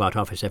the Hobart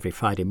office every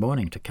Friday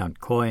morning to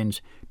count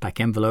coins, pack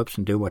envelopes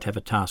and do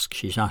whatever tasks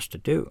she's asked to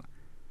do.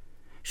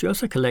 She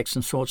also collects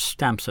and sorts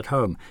stamps at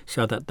home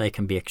so that they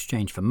can be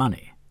exchanged for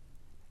money.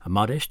 A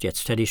modest yet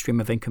steady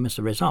stream of income is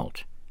the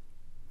result.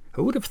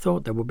 Who would have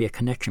thought there would be a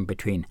connection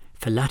between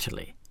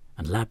philately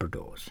and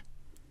Labradors?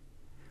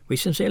 We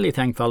sincerely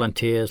thank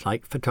volunteers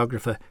like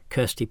photographer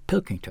Kirsty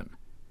Pilkington,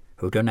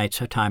 who donates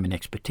her time and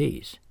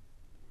expertise,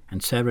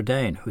 and Sarah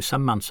Dane, who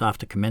some months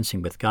after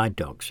commencing with guide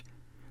dogs,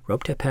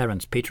 roped her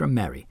parents Peter and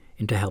Mary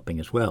into helping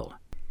as well,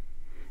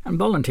 and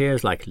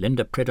volunteers like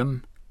Linda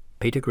Pridham,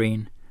 Peter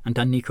Green, and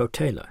Daniko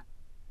Taylor,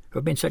 who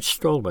have been such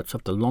stalwarts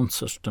of the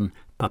Launceston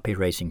puppy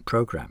raising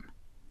program.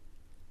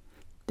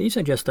 These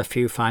are just a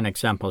few fine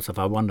examples of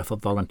our wonderful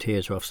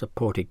volunteers who have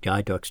supported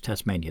Guide Dogs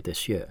Tasmania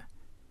this year.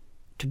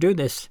 To do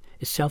this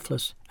is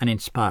selfless and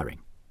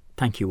inspiring.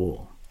 Thank you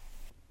all.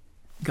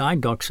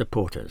 Guide Dog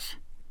supporters.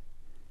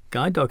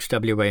 Guide Dogs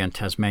WA and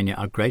Tasmania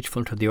are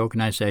grateful to the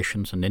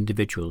organisations and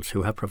individuals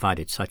who have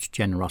provided such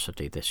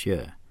generosity this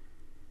year.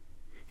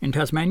 In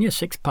Tasmania,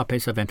 6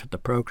 puppies have entered the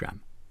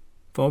program.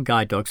 4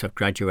 guide dogs have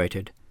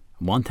graduated,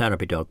 and 1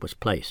 therapy dog was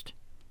placed.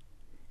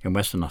 In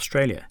Western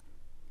Australia,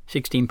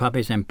 16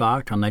 puppies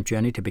embarked on their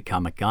journey to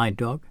become a guide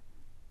dog.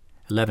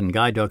 11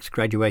 guide dogs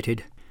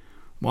graduated,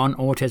 1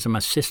 autism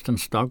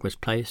assistance dog was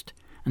placed,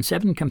 and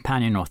 7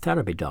 companion or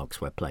therapy dogs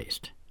were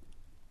placed.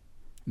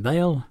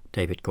 Vale,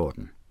 David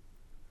Gordon.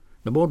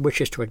 The board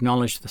wishes to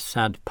acknowledge the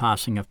sad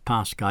passing of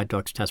past Guide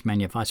Dogs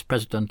Tasmania Vice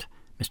President,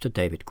 Mr.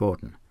 David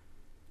Gordon.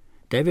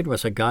 David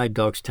was a Guide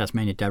Dogs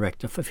Tasmania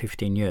Director for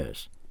 15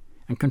 years,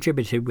 and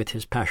contributed with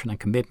his passion and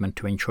commitment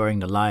to ensuring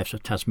the lives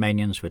of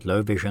Tasmanians with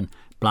low vision,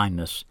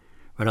 blindness,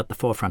 were at the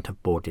forefront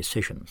of board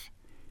decisions.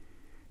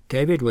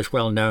 David was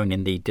well known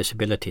in the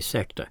disability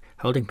sector,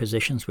 holding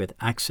positions with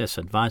access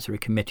advisory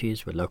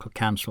committees with local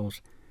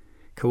councils,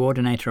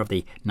 coordinator of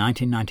the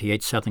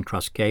 1998 Southern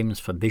Cross Games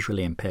for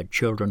visually impaired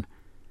children,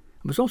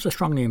 and was also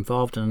strongly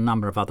involved in a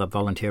number of other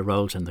volunteer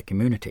roles in the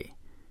community.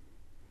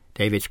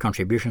 David's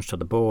contributions to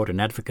the board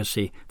and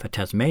advocacy for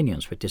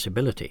Tasmanians with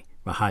disability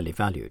were highly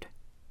valued.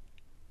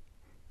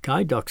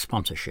 Guide Dog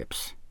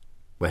Sponsorships,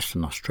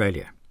 Western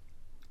Australia.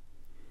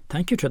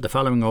 Thank you to the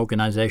following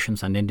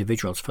organisations and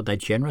individuals for their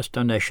generous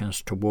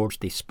donations towards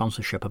the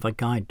sponsorship of a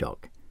guide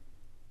dog.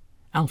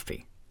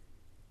 Alfie,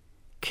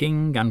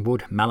 King and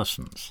Wood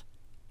Mallisons,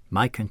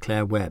 Mike and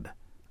Claire Webb,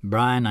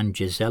 Brian and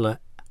Gisela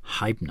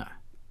Heibner.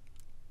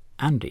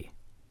 Andy,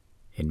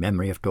 in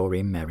memory of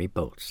Doreen Mary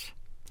Bolts.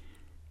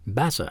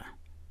 Bazza,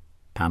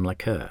 Pamela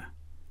Kerr.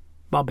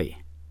 Bobby,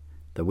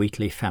 the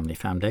Wheatley Family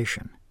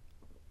Foundation.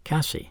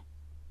 Cassie,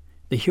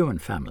 the Hewan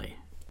family.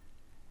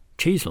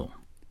 Cheezel,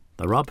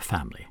 the Robb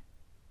family.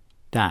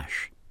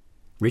 Dash,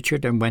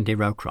 Richard and Wendy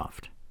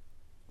Rowcroft.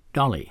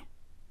 Dolly,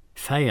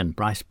 Faye and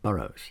Bryce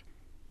Burrows.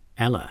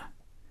 Ella,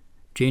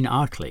 Jean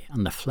Arkley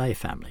and the Flay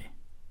family.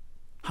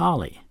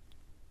 Harley,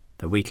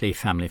 the Wheatley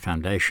Family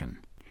Foundation.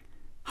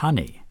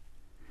 Honey,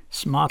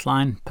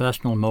 Smartline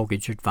Personal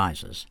Mortgage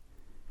Advisors.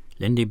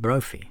 Lindy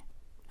Brophy,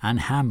 Anne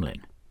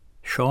Hamlin,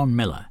 Sean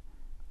Miller,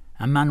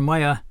 and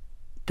Manuela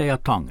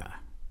Deatonga.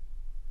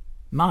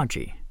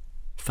 Margie,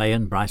 Faye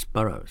and Bryce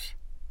Burrows.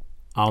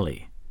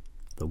 Ollie,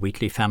 the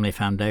Wheatley Family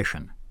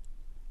Foundation.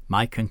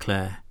 Mike and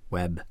Claire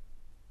Webb.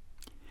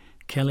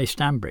 Kelly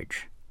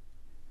Stambridge,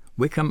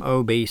 Wickham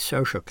OB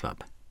Social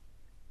Club.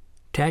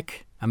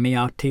 Tech and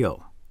Meow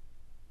Teo.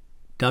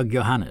 Doug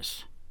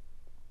Johannes.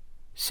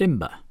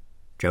 Simba,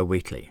 Joe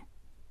Wheatley.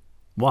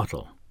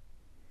 Wattle,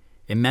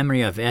 in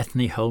memory of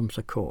Ethne Holmes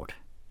Accord.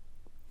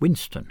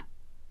 Winston.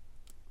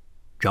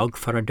 Jog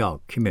for a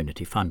Dog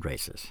community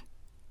fundraisers.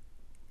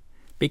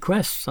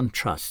 Bequests and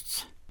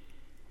trusts.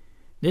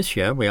 This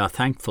year we are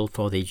thankful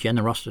for the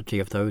generosity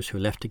of those who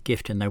left a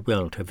gift in their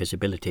will to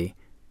VisAbility,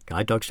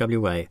 Guide Dogs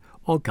WA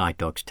or Guide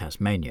Dogs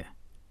Tasmania.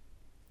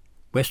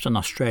 Western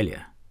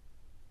Australia.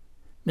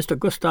 Mr.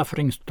 Gustav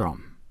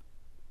Ringstrom,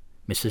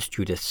 Mrs.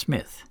 Judith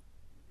Smith,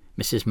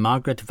 Mrs.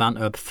 Margaret Van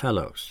Erb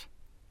Fellows,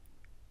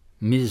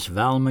 Ms.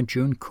 Valma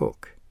June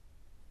Cook,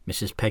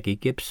 Mrs. Peggy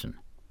Gibson,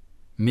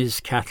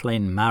 Ms.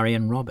 Kathleen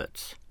Marion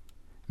Roberts,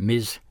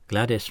 Ms.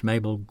 Gladys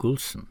Mabel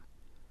Goulson,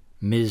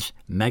 Ms.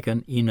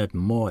 Megan Enid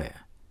Moyer,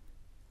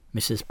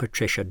 Mrs.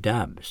 Patricia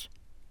Dabbs,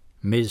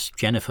 Ms.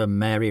 Jennifer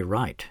Mary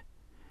Wright,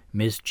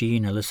 Ms.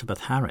 Jean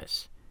Elizabeth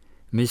Harris,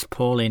 Ms.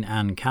 Pauline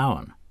Ann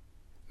Cowan,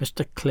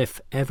 Mr. Cliff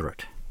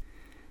Everett,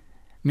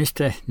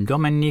 Mr.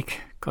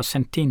 Dominique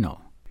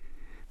Cosentino,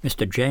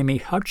 Mr. Jamie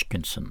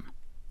Hodgkinson,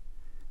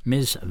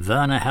 Ms.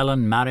 Verna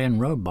Helen Marion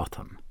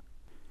Rowbotham,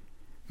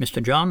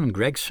 Mr. John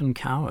Gregson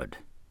Coward,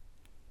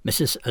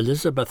 Mrs.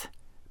 Elizabeth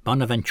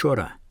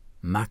Bonaventura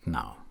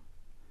Macnow,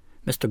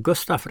 Mr.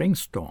 Gustav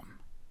Ringstorm,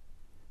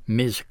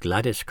 Ms.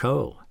 Gladys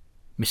Cole,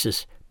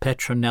 Mrs.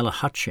 Petronella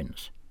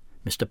Hutchins,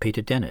 Mr.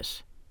 Peter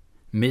Dennis,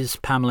 Ms.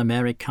 Pamela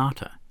Mary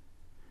Carter,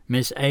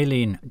 Ms.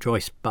 Aileen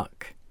Joyce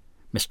Buck,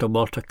 Mr.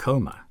 Walter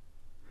Comer,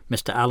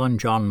 Mr. Alan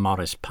John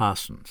Morris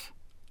Parsons.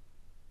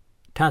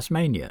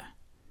 Tasmania.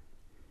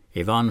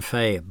 Yvonne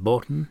Faye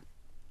Borton,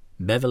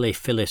 Beverly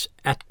Phyllis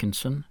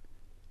Atkinson,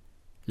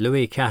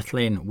 Louis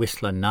Kathleen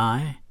Whistler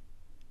Nye,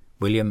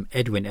 William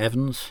Edwin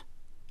Evans,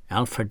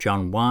 Alfred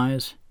John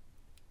Wise,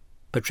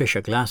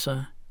 Patricia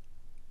Glasser,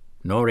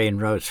 Noreen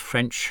Rose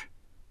French,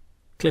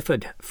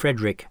 Clifford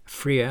Frederick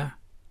Freer,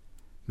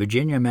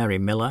 Virginia Mary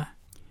Miller,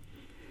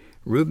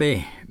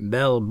 Ruby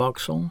Bell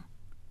Boxall,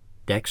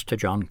 Dexter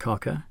John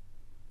Cocker,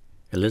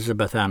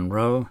 Elizabeth Ann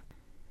Rowe,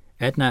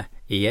 Edna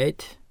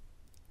Yates,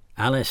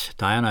 Alice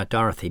Diana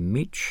Dorothy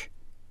Meach,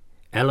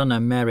 Eleanor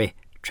Mary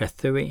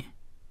Trethui,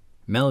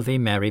 Melvie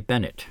Mary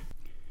Bennett.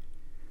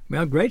 We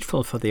are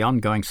grateful for the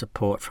ongoing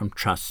support from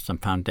trusts and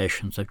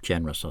foundations of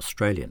generous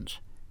Australians.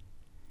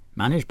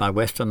 Managed by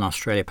Western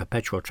Australia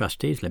Perpetual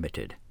Trustees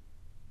Limited,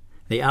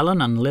 the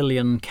Alan and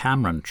Lillian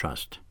Cameron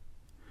Trust,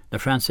 the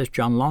Francis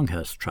John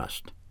Longhurst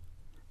Trust,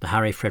 the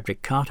Harry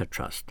Frederick Carter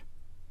Trust,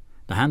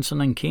 the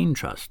Hanson and Keane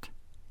Trust,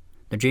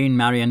 the Jean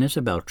Marion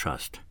Isabel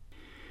Trust,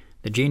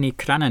 the Jeannie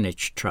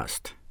Krananich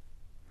Trust,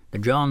 the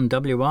John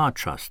W.R.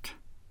 Trust,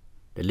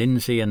 the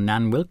Lindsay and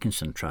Nan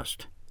Wilkinson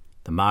Trust,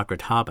 the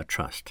Margaret Harbour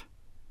Trust.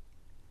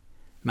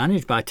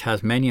 Managed by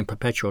Tasmanian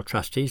Perpetual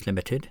Trustees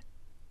Limited,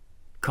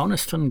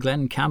 Coniston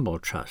Glen Campbell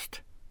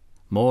Trust,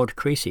 Maud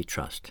Creasy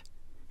Trust,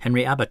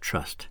 Henry Abbott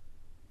Trust,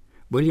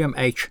 William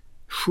H.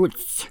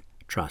 Schutz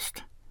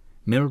Trust,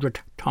 Mildred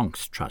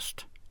Tonks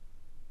Trust.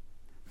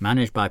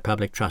 Managed by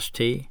Public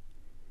Trustee,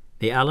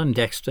 the Alan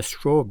Dexter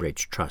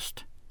Strawbridge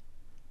Trust,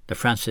 the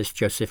Francis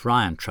Joseph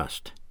Ryan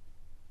Trust.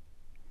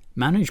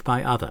 Managed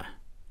by other,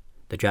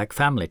 the Jack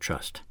Family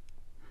Trust,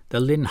 the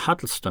Lynn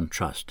Huddleston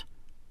Trust,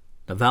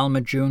 the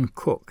Valma June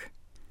Cook,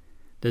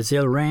 the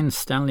Zilrain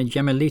Stanley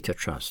Gemelita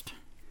Trust.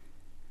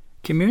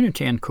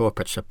 Community and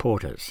corporate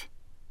supporters.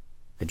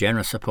 The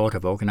generous support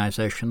of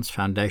organisations,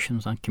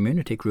 foundations and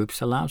community groups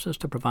allows us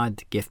to provide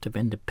the gift of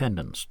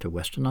independence to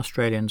Western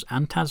Australians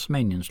and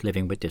Tasmanians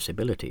living with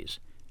disabilities.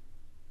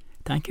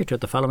 Thank you to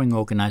the following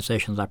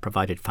organisations that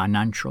provided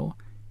financial,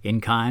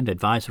 in-kind,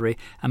 advisory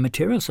and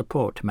material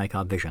support to make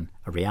our vision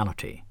a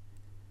reality.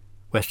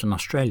 Western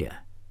Australia.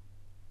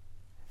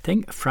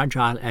 Think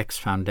Fragile X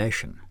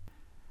Foundation,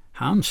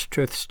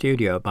 Houndstooth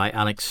Studio by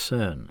Alex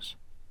Cearns,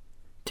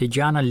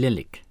 Tijana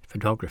Lilik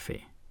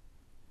Photography,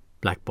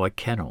 Black Boy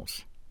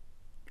Kennels,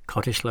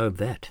 Cottesloe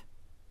Vet,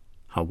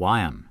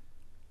 Hawaiian,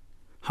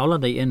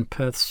 Holiday Inn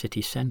Perth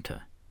City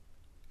Centre,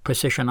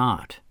 Precision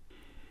Art,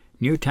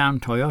 Newtown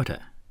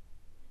Toyota,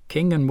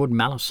 King and Wood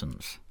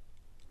Mallisons,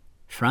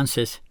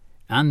 Francis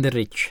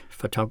Anderich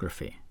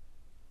Photography.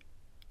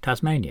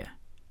 Tasmania.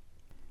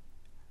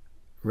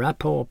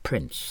 Rapport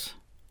Prince,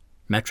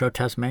 Metro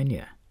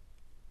Tasmania,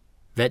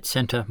 Vet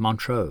Centre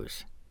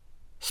Montrose,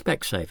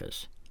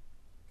 Specsavers,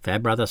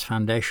 Fairbrothers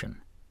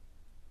Foundation,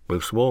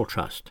 Bruce Wall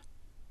Trust,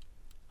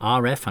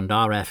 RF and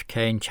RF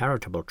Kane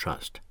Charitable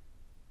Trust,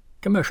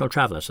 Commercial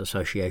Travellers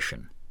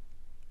Association,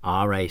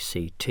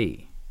 RACT,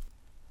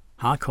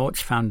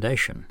 Harcourts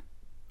Foundation,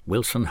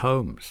 Wilson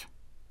Homes,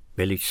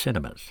 Village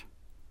Cinemas.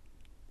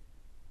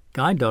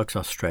 Guide Dogs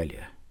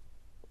Australia.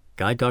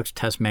 Guide Dogs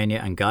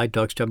Tasmania and Guide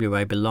Dogs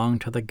WA belong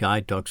to the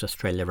Guide Dogs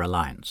Australia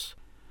Alliance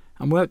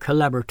and work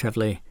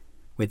collaboratively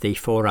with the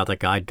 4 other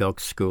guide dog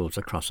schools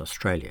across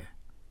Australia.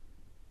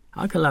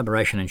 Our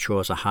collaboration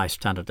ensures a high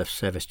standard of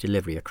service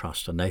delivery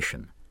across the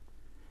nation.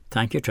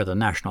 Thank you to the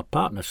national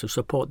partners who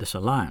support this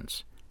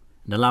alliance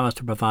and allow us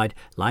to provide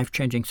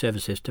life-changing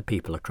services to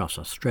people across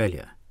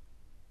Australia.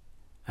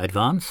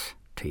 Advance,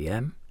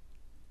 TM,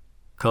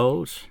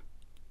 Coles,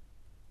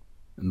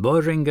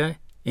 Boehringer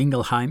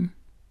Ingelheim,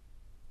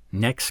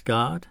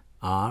 NextGuard,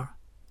 R,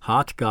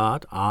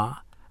 HeartGuard,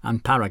 R,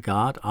 and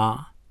Paragard,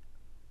 R,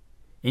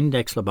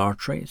 Index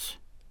Laboratories,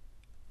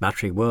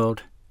 Battery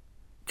World,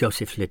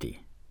 Joseph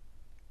Liddy.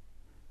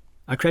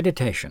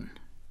 Accreditation.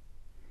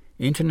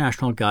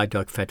 International Guide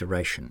Dog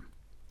Federation.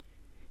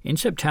 In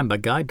September,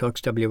 Guide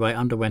Dogs WA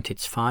underwent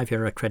its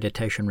 5-year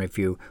accreditation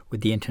review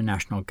with the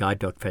International Guide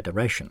Dog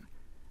Federation,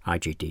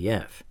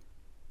 IGDF.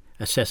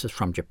 Assessors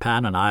from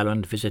Japan and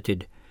Ireland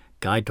visited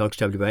Guide Dogs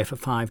WA for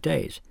 5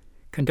 days,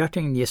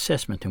 conducting the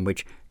assessment in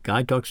which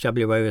Guide Dogs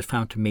WA was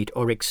found to meet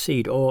or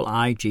exceed all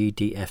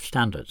IGDF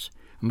standards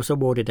and was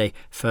awarded a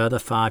further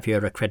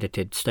 5-year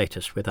accredited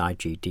status with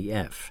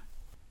IGDF.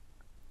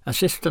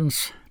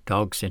 Assistance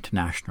Dogs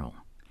International.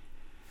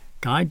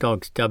 Guide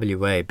Dogs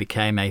WA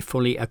became a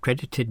fully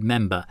accredited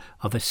member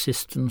of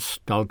Assistance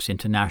Dogs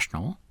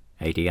International,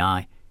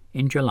 ADI,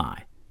 in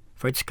July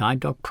for its Guide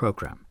Dog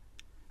program,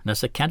 and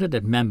as a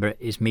candidate member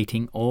is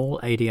meeting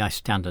all ADI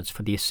standards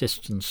for the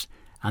assistance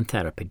and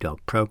therapy dog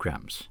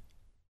programs.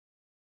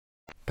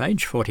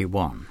 Page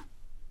 41.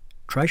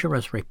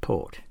 Treasurer's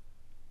Report.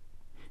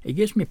 It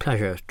gives me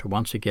pleasure to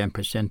once again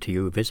present to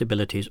you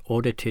VisAbility's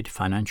audited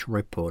financial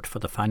report for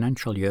the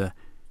financial year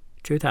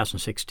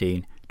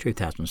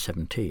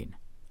 2016-2017.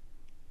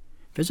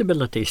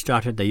 VisAbility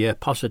started the year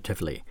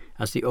positively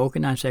as the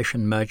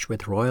organisation merged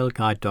with Royal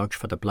Guide Dogs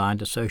for the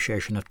Blind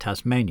Association of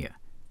Tasmania,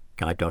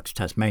 Guide Dogs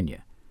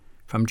Tasmania,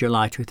 from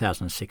July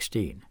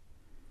 2016.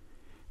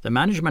 The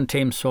management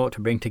team sought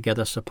to bring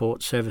together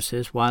support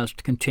services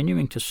whilst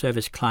continuing to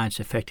service clients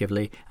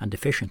effectively and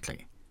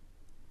efficiently.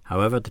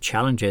 However, the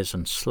challenges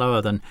and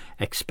slower than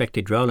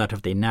expected rollout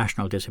of the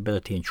National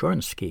Disability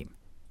Insurance Scheme,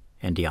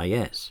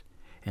 NDIS,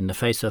 in the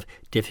face of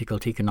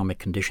difficult economic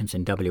conditions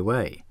in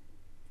WA,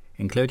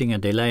 including a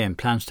delay in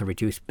plans to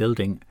reduce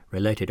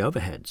building-related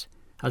overheads,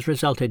 has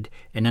resulted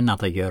in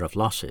another year of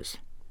losses.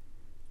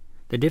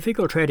 The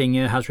difficult trading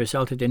year has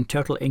resulted in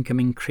total income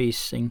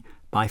increasing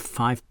by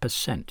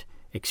 5%,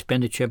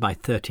 expenditure by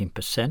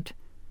 13%,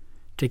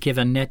 to give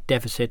a net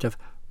deficit of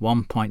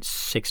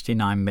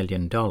 $1.69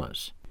 million,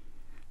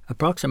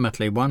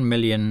 approximately $1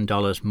 million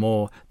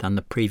more than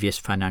the previous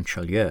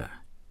financial year.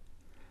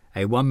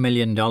 A $1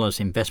 million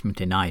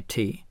investment in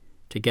IT,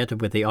 together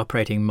with the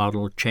operating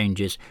model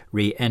changes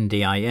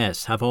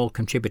re-NDIS, have all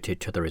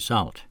contributed to the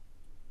result.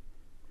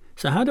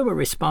 So how do we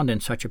respond in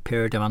such a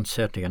period of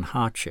uncertainty and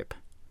hardship?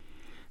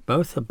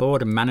 Both the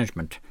board and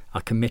management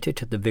are committed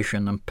to the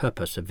vision and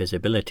purpose of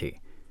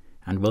VisAbility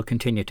and will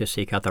continue to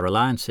seek other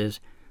alliances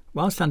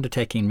whilst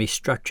undertaking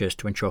restructures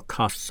to ensure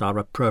costs are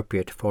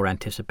appropriate for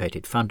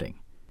anticipated funding.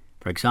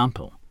 For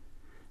example,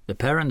 the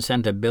Parent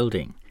Centre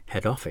building,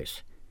 head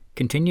office,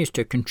 continues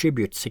to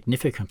contribute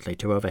significantly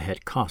to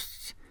overhead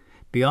costs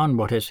beyond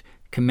what is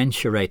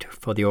commensurate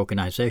for the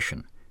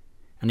organisation,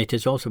 and it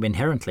is also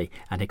inherently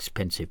an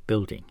expensive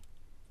building.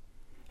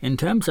 In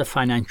terms of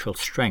financial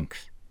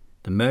strength,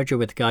 the merger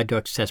with Guide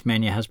Dogs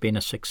Tasmania has been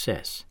a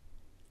success.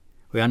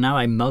 We are now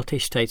a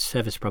multi-state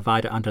service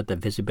provider under the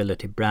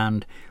VisAbility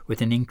brand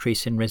with an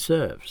increase in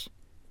reserves,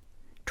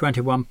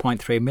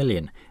 $21.3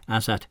 million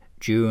as at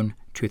June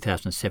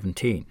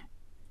 2017,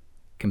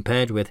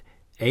 compared with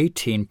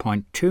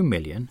 $18.2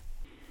 million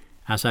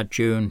as at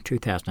June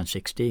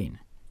 2016.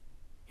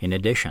 In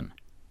addition,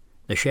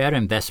 the share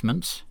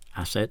investments,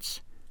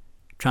 assets,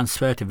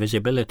 transferred to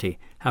VisAbility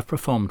have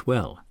performed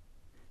well,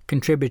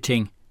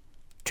 contributing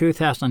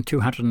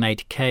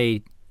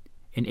 $2,208K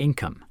in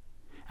income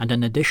and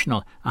an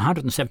additional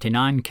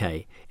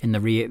 $179K in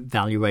the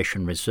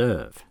re-evaluation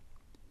reserve.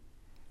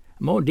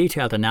 A more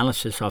detailed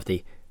analysis of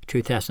the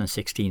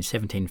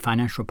 2016-17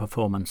 financial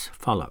performance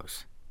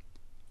follows.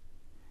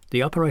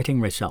 The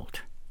operating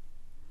result.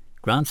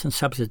 Grants and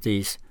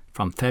subsidies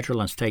from federal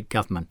and state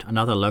government and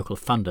other local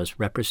funders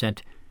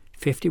represent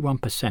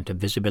 51% of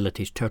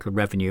VisAbility's total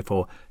revenue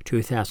for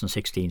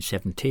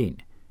 2016-17,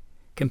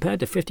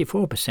 compared to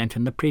 54%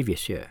 in the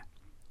previous year.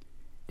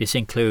 This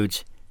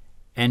includes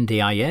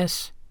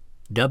NDIS,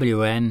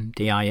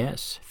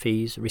 WNDIS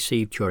fees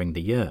received during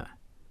the year.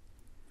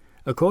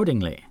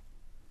 Accordingly,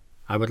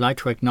 I would like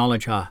to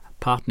acknowledge our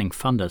partnering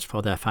funders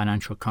for their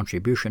financial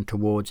contribution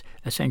towards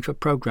essential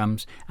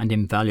programs and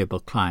invaluable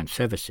client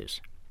services.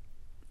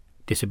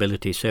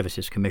 Disability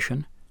Services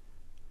Commission,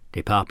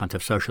 Department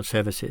of Social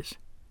Services,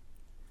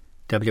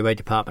 WA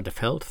Department of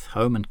Health,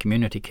 Home and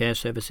Community Care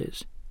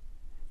Services,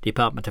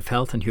 Department of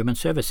Health and Human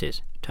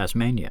Services,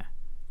 Tasmania,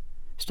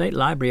 State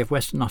Library of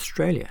Western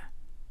Australia,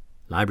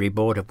 Library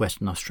Board of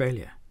Western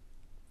Australia,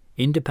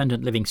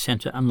 Independent Living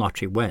Centre and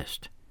Lottery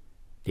West,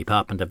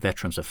 Department of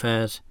Veterans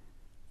Affairs,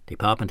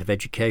 Department of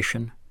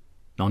Education,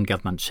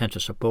 Non-Government Centre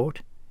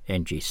Support,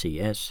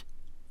 NGCS,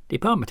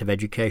 Department of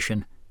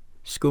Education,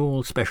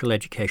 School Special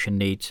Education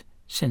Needs,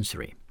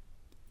 Sensory.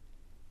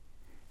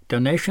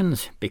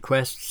 Donations,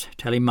 bequests,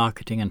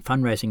 telemarketing and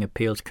fundraising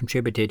appeals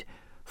contributed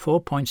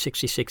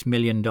 $4.66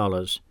 million,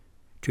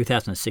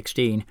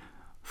 2016,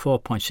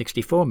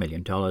 $4.64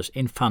 million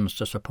in funds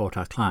to support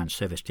our client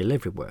service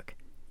delivery work,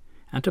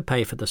 and to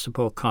pay for the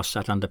support costs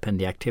that underpin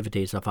the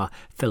activities of our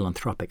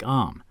philanthropic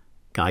arm,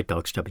 Guide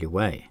Dogs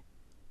WA.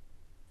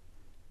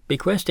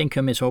 Bequest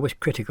income is always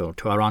critical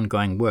to our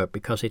ongoing work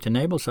because it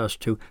enables us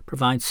to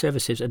provide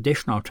services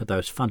additional to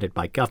those funded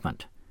by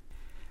government.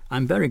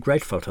 I'm very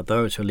grateful to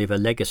those who leave a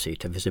legacy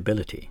to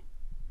VisAbility.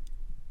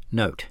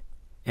 Note: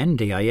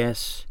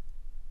 NDIS,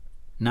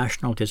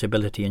 National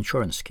Disability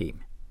Insurance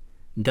Scheme,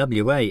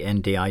 WA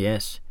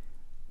NDIS,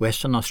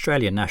 Western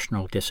Australia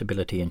National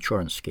Disability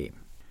Insurance Scheme.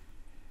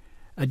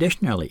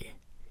 Additionally,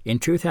 in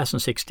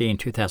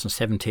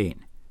 2016-2017,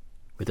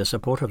 with the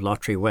support of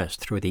Lottery West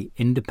through the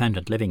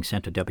Independent Living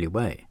Centre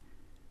WA,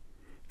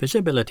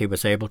 VisAbility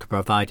was able to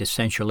provide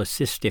essential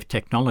assistive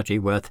technology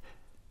worth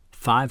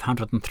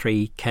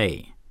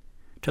 $503,000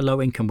 to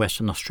low-income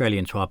Western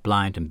Australians who are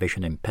blind and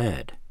vision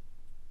impaired.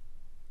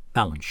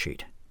 Balance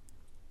sheet.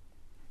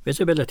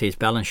 VisAbility's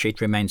balance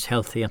sheet remains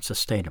healthy and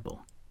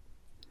sustainable.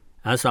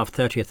 As of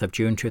 30th of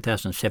June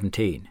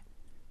 2017,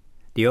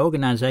 the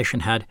organisation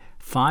had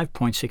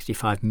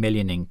 $5.65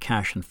 million in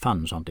cash and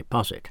funds on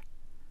deposit.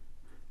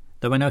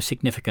 There were no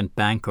significant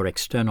bank or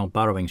external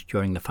borrowings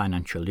during the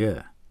financial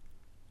year.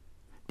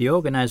 The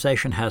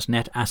organisation has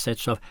net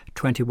assets of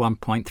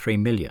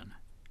 $21.3 million.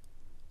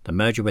 The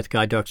merger with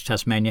Guide Dogs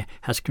Tasmania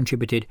has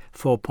contributed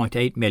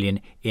 $4.8 million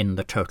in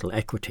the total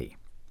equity.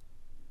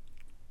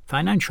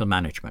 Financial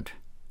management.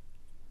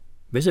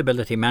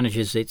 VisAbility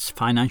manages its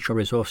financial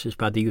resources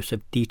by the use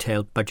of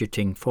detailed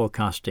budgeting,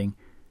 forecasting,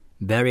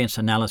 variance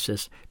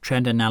analysis,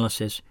 trend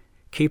analysis,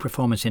 key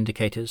performance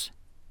indicators,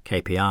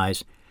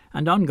 KPIs,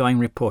 and ongoing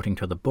reporting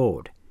to the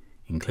Board,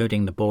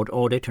 including the Board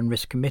Audit and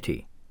Risk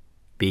Committee,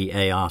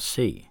 BARC.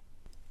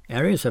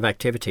 Areas of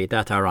activity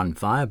that are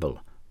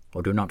unviable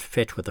or do not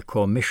fit with the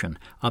core mission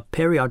are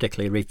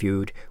periodically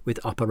reviewed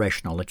with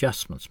operational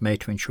adjustments made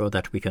to ensure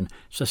that we can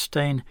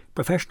sustain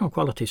professional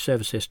quality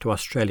services to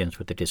Australians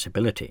with a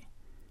disability.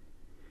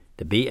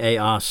 The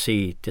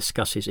BARC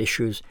discusses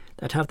issues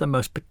that have the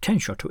most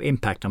potential to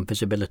impact on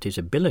VisAbility's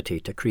ability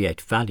to create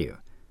value,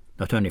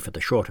 not only for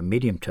the short and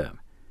medium term,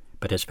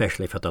 but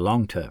especially for the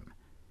long term.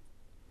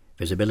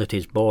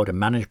 VisAbility's board and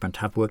management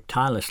have worked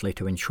tirelessly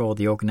to ensure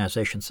the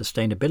organisation's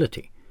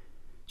sustainability,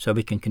 so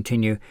we can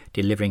continue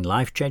delivering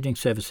life-changing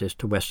services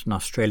to Western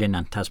Australian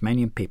and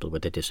Tasmanian people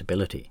with a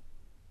disability.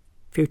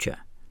 Future.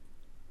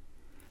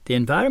 The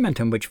environment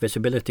in which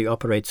VisAbility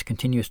operates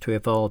continues to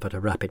evolve at a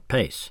rapid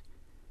pace.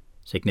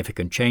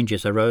 Significant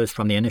changes arose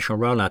from the initial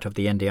rollout of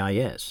the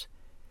NDIS,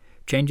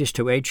 changes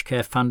to aged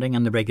care funding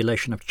and the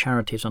regulation of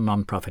charities and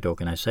non-profit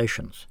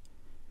organisations.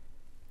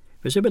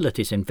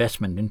 VisAbility's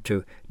investment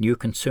into new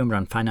consumer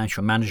and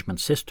financial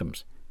management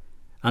systems,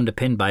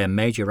 underpinned by a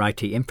major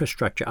IT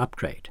infrastructure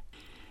upgrade,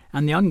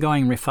 and the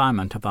ongoing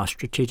refinement of our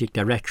strategic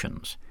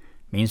directions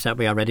means that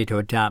we are ready to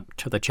adapt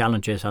to the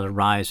challenges that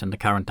arise in the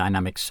current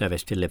dynamic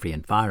service delivery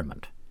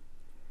environment.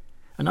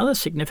 Another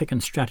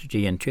significant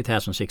strategy in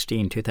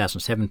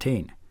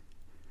 2016-2017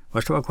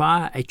 was to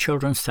acquire a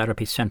children's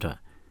therapy centre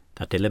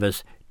that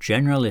delivers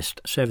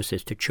generalist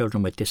services to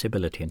children with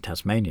disability in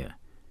Tasmania.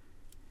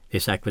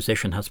 This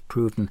acquisition has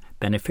proven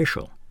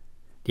beneficial.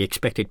 The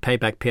expected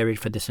payback period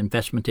for this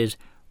investment is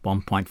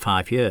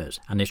 1.5 years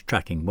and is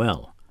tracking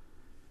well.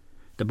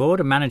 The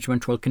board and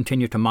management will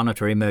continue to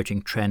monitor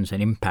emerging trends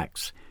and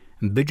impacts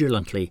and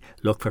vigilantly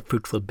look for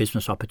fruitful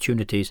business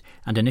opportunities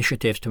and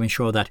initiatives to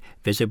ensure that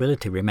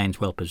VisAbility remains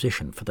well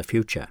positioned for the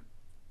future.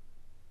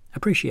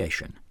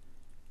 Appreciation.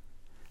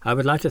 I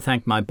would like to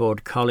thank my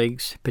board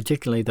colleagues,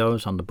 particularly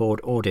those on the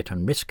Board Audit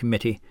and Risk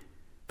Committee,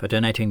 for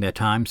donating their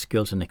time,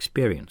 skills and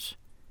experience.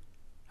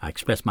 I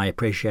express my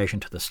appreciation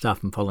to the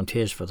staff and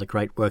volunteers for the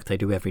great work they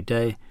do every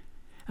day,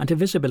 and to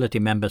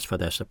VisAbility members for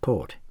their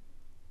support.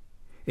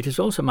 It is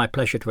also my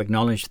pleasure to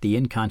acknowledge the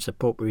in-kind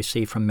support we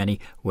receive from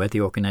many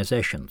worthy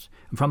organisations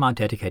and from our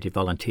dedicated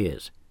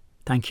volunteers.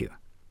 Thank you.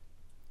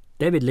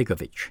 David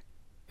Ligovich,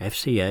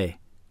 FCA,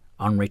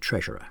 Honorary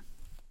Treasurer.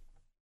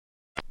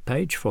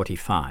 Page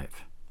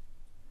 45.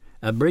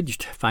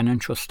 Abridged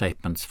financial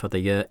statements for the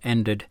year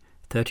ended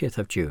 30th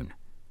of June,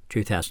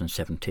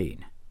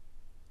 2017.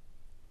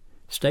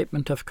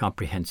 Statement of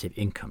Comprehensive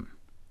Income.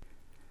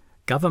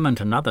 Government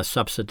and other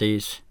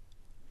subsidies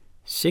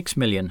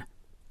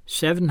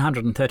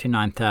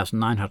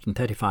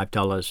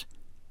 $6,739,935,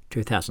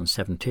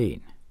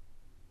 2017.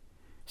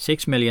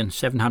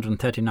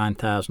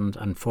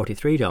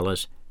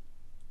 $6,739,043,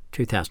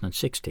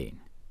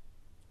 2016.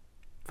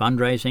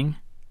 Fundraising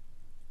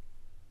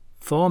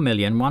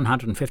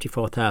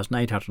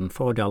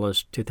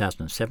 $4,154,804,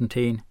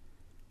 2017.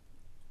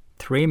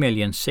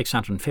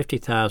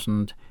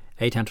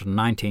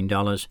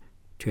 $3,650,819,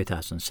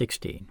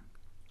 2016.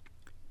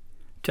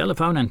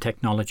 Telephone and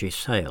technology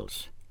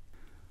sales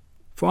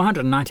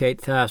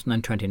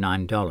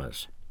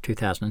 $498,029,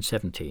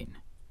 2017.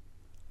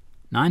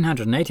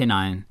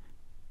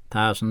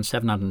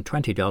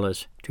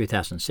 $989,720,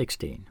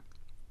 2016.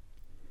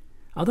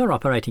 Other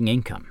operating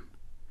income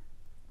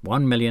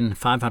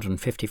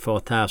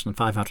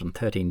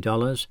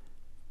 $1,554,513,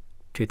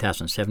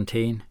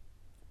 2017.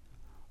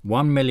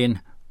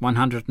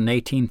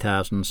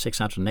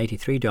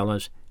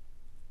 $1,118,683,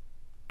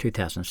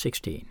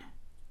 2016.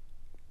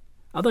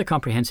 Other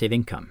comprehensive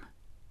income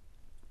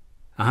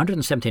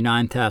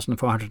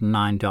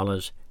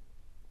 $179,409,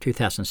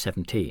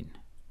 2017.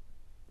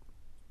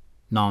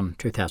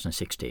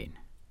 Non-2016.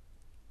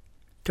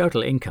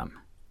 Total income: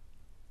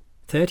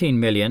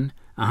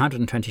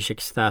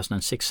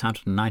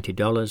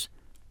 $13,126,690,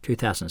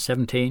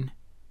 2017.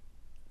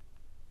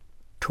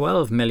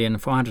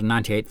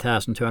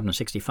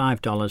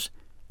 $12,498,265,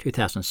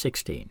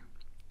 2016.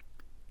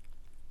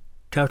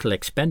 Total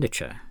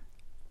expenditure: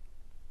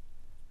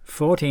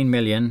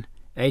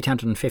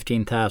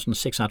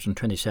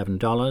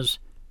 $14,815,627,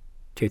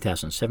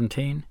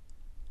 2017.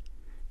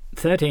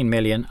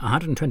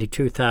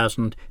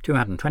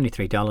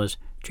 $13,122,223,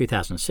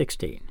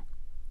 2016.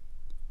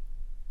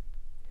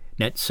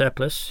 Net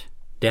surplus,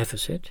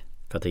 deficit,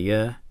 for the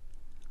year: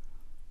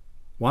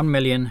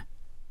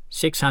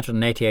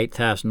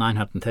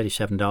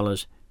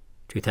 $1,688,937,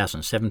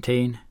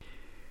 2017.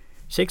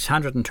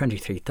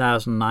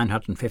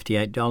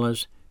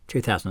 $623,958,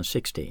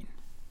 2016.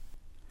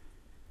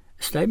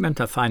 Statement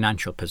of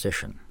financial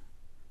position: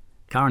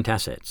 current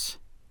assets: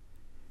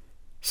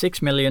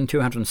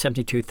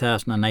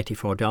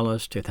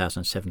 $6,272,084,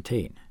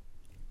 2017.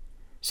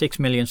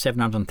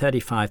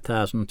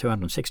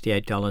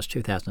 $6,735,268,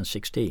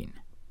 2016.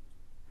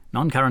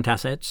 Non-current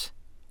assets: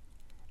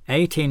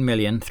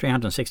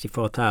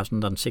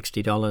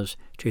 $18,364,060,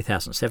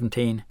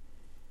 2017.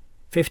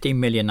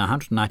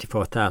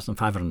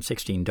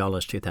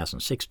 $15,194,516,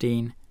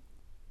 2016.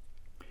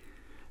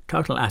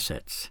 Total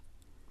assets: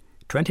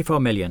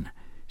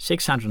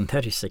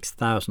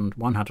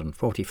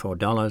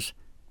 $24,636,144,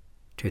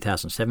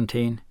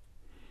 2017.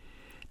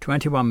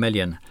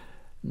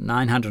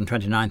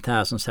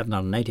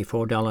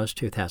 $21,929,784,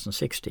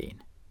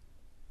 2016.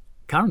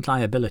 Current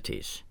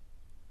liabilities: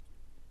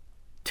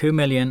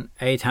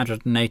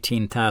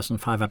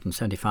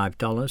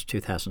 $2,818,575,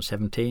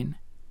 2017.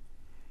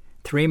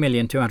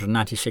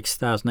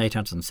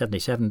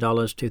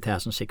 $3,296,877,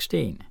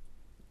 2016.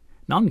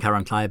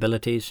 Non-current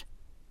liabilities: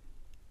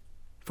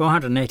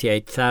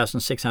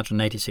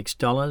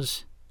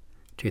 $488,686,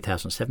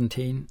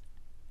 2017.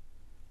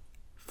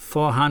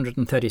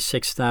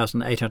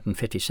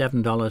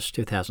 $436,857,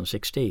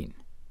 2016.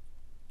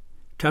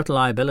 Total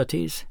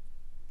liabilities: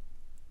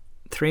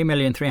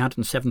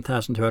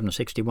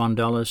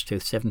 $3,307,261,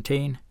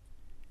 2017.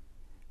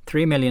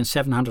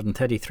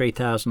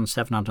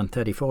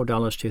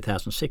 $3,733,734,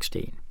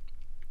 2016.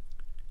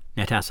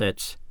 Net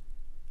assets: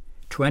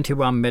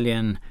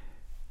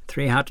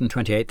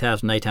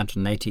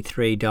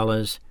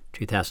 $21,328,883,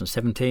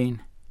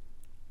 2017.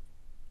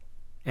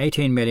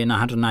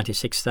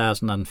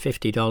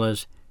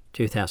 $18,196,050,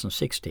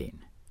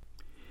 2016.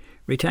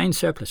 Retained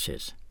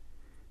surpluses: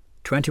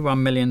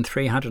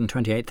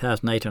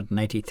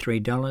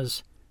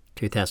 $21,328,883,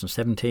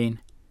 2017.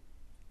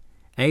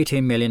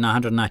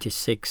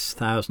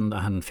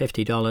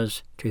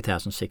 $18,196,150,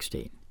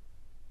 2016.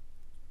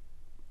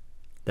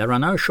 There are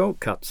no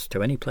shortcuts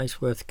to any place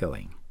worth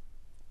going.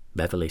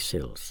 Beverly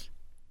Sills.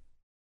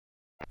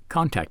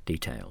 Contact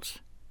details: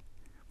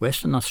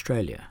 Western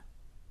Australia,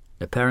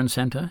 The Parent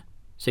Centre,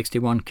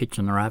 61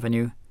 Kitchener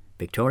Avenue,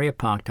 Victoria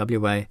Park,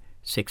 WA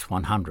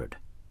 6100.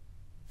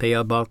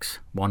 PO Box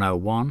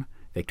 101,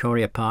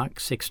 Victoria Park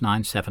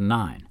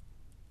 6979.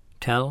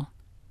 Tel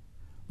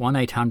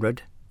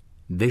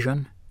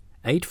 1-800-VISION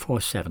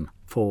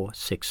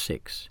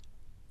 847466.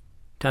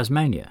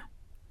 Tasmania,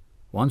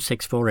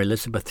 164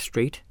 Elizabeth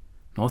Street,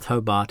 North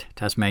Hobart,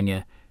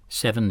 Tasmania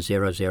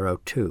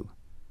 7002.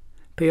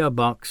 PO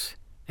Box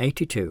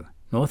 82,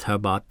 North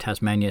Hobart,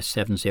 Tasmania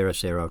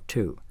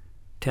 7002.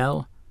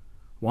 Tel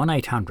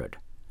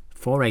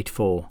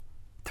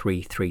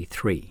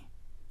 1-800-484-333.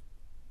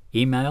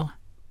 Email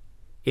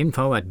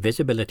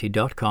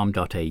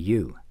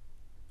info@visability.com.au.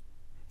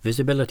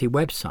 VisAbility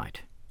website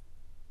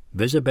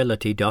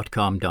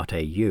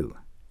visability.com.au.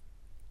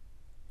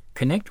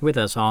 Connect with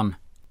us on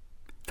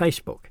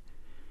Facebook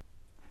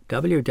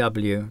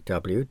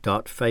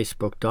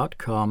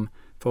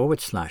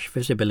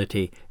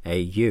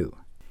www.facebook.com/VisAbilityAU.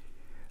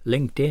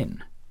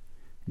 LinkedIn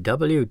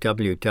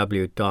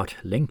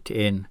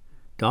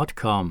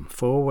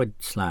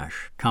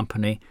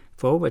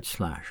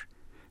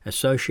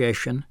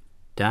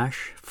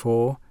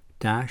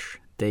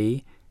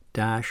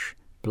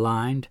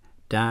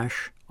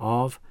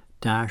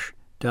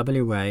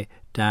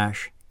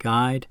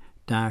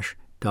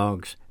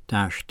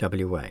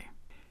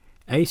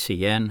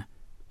ACN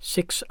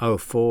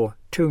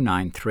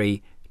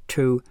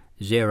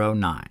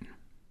 604-293-209.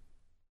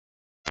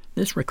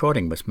 This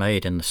recording was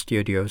made in the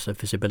studios of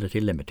VisAbility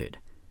Limited.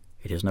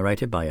 It is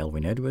narrated by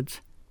Elwyn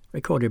Edwards,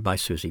 recorded by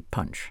Susie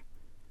Punch.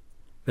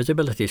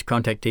 VisAbility's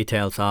contact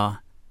details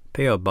are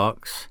PO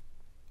Box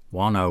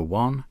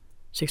 101,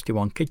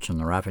 61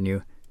 Kitchener Avenue,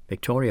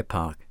 Victoria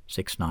Park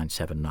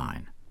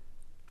 6979.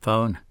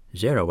 Phone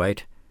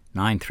 08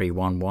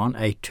 9311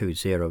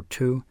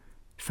 8202.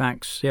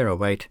 Fax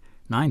 08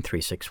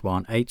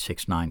 9361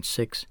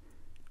 8696.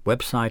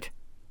 Website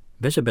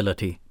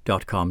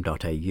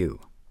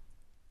visability.com.au.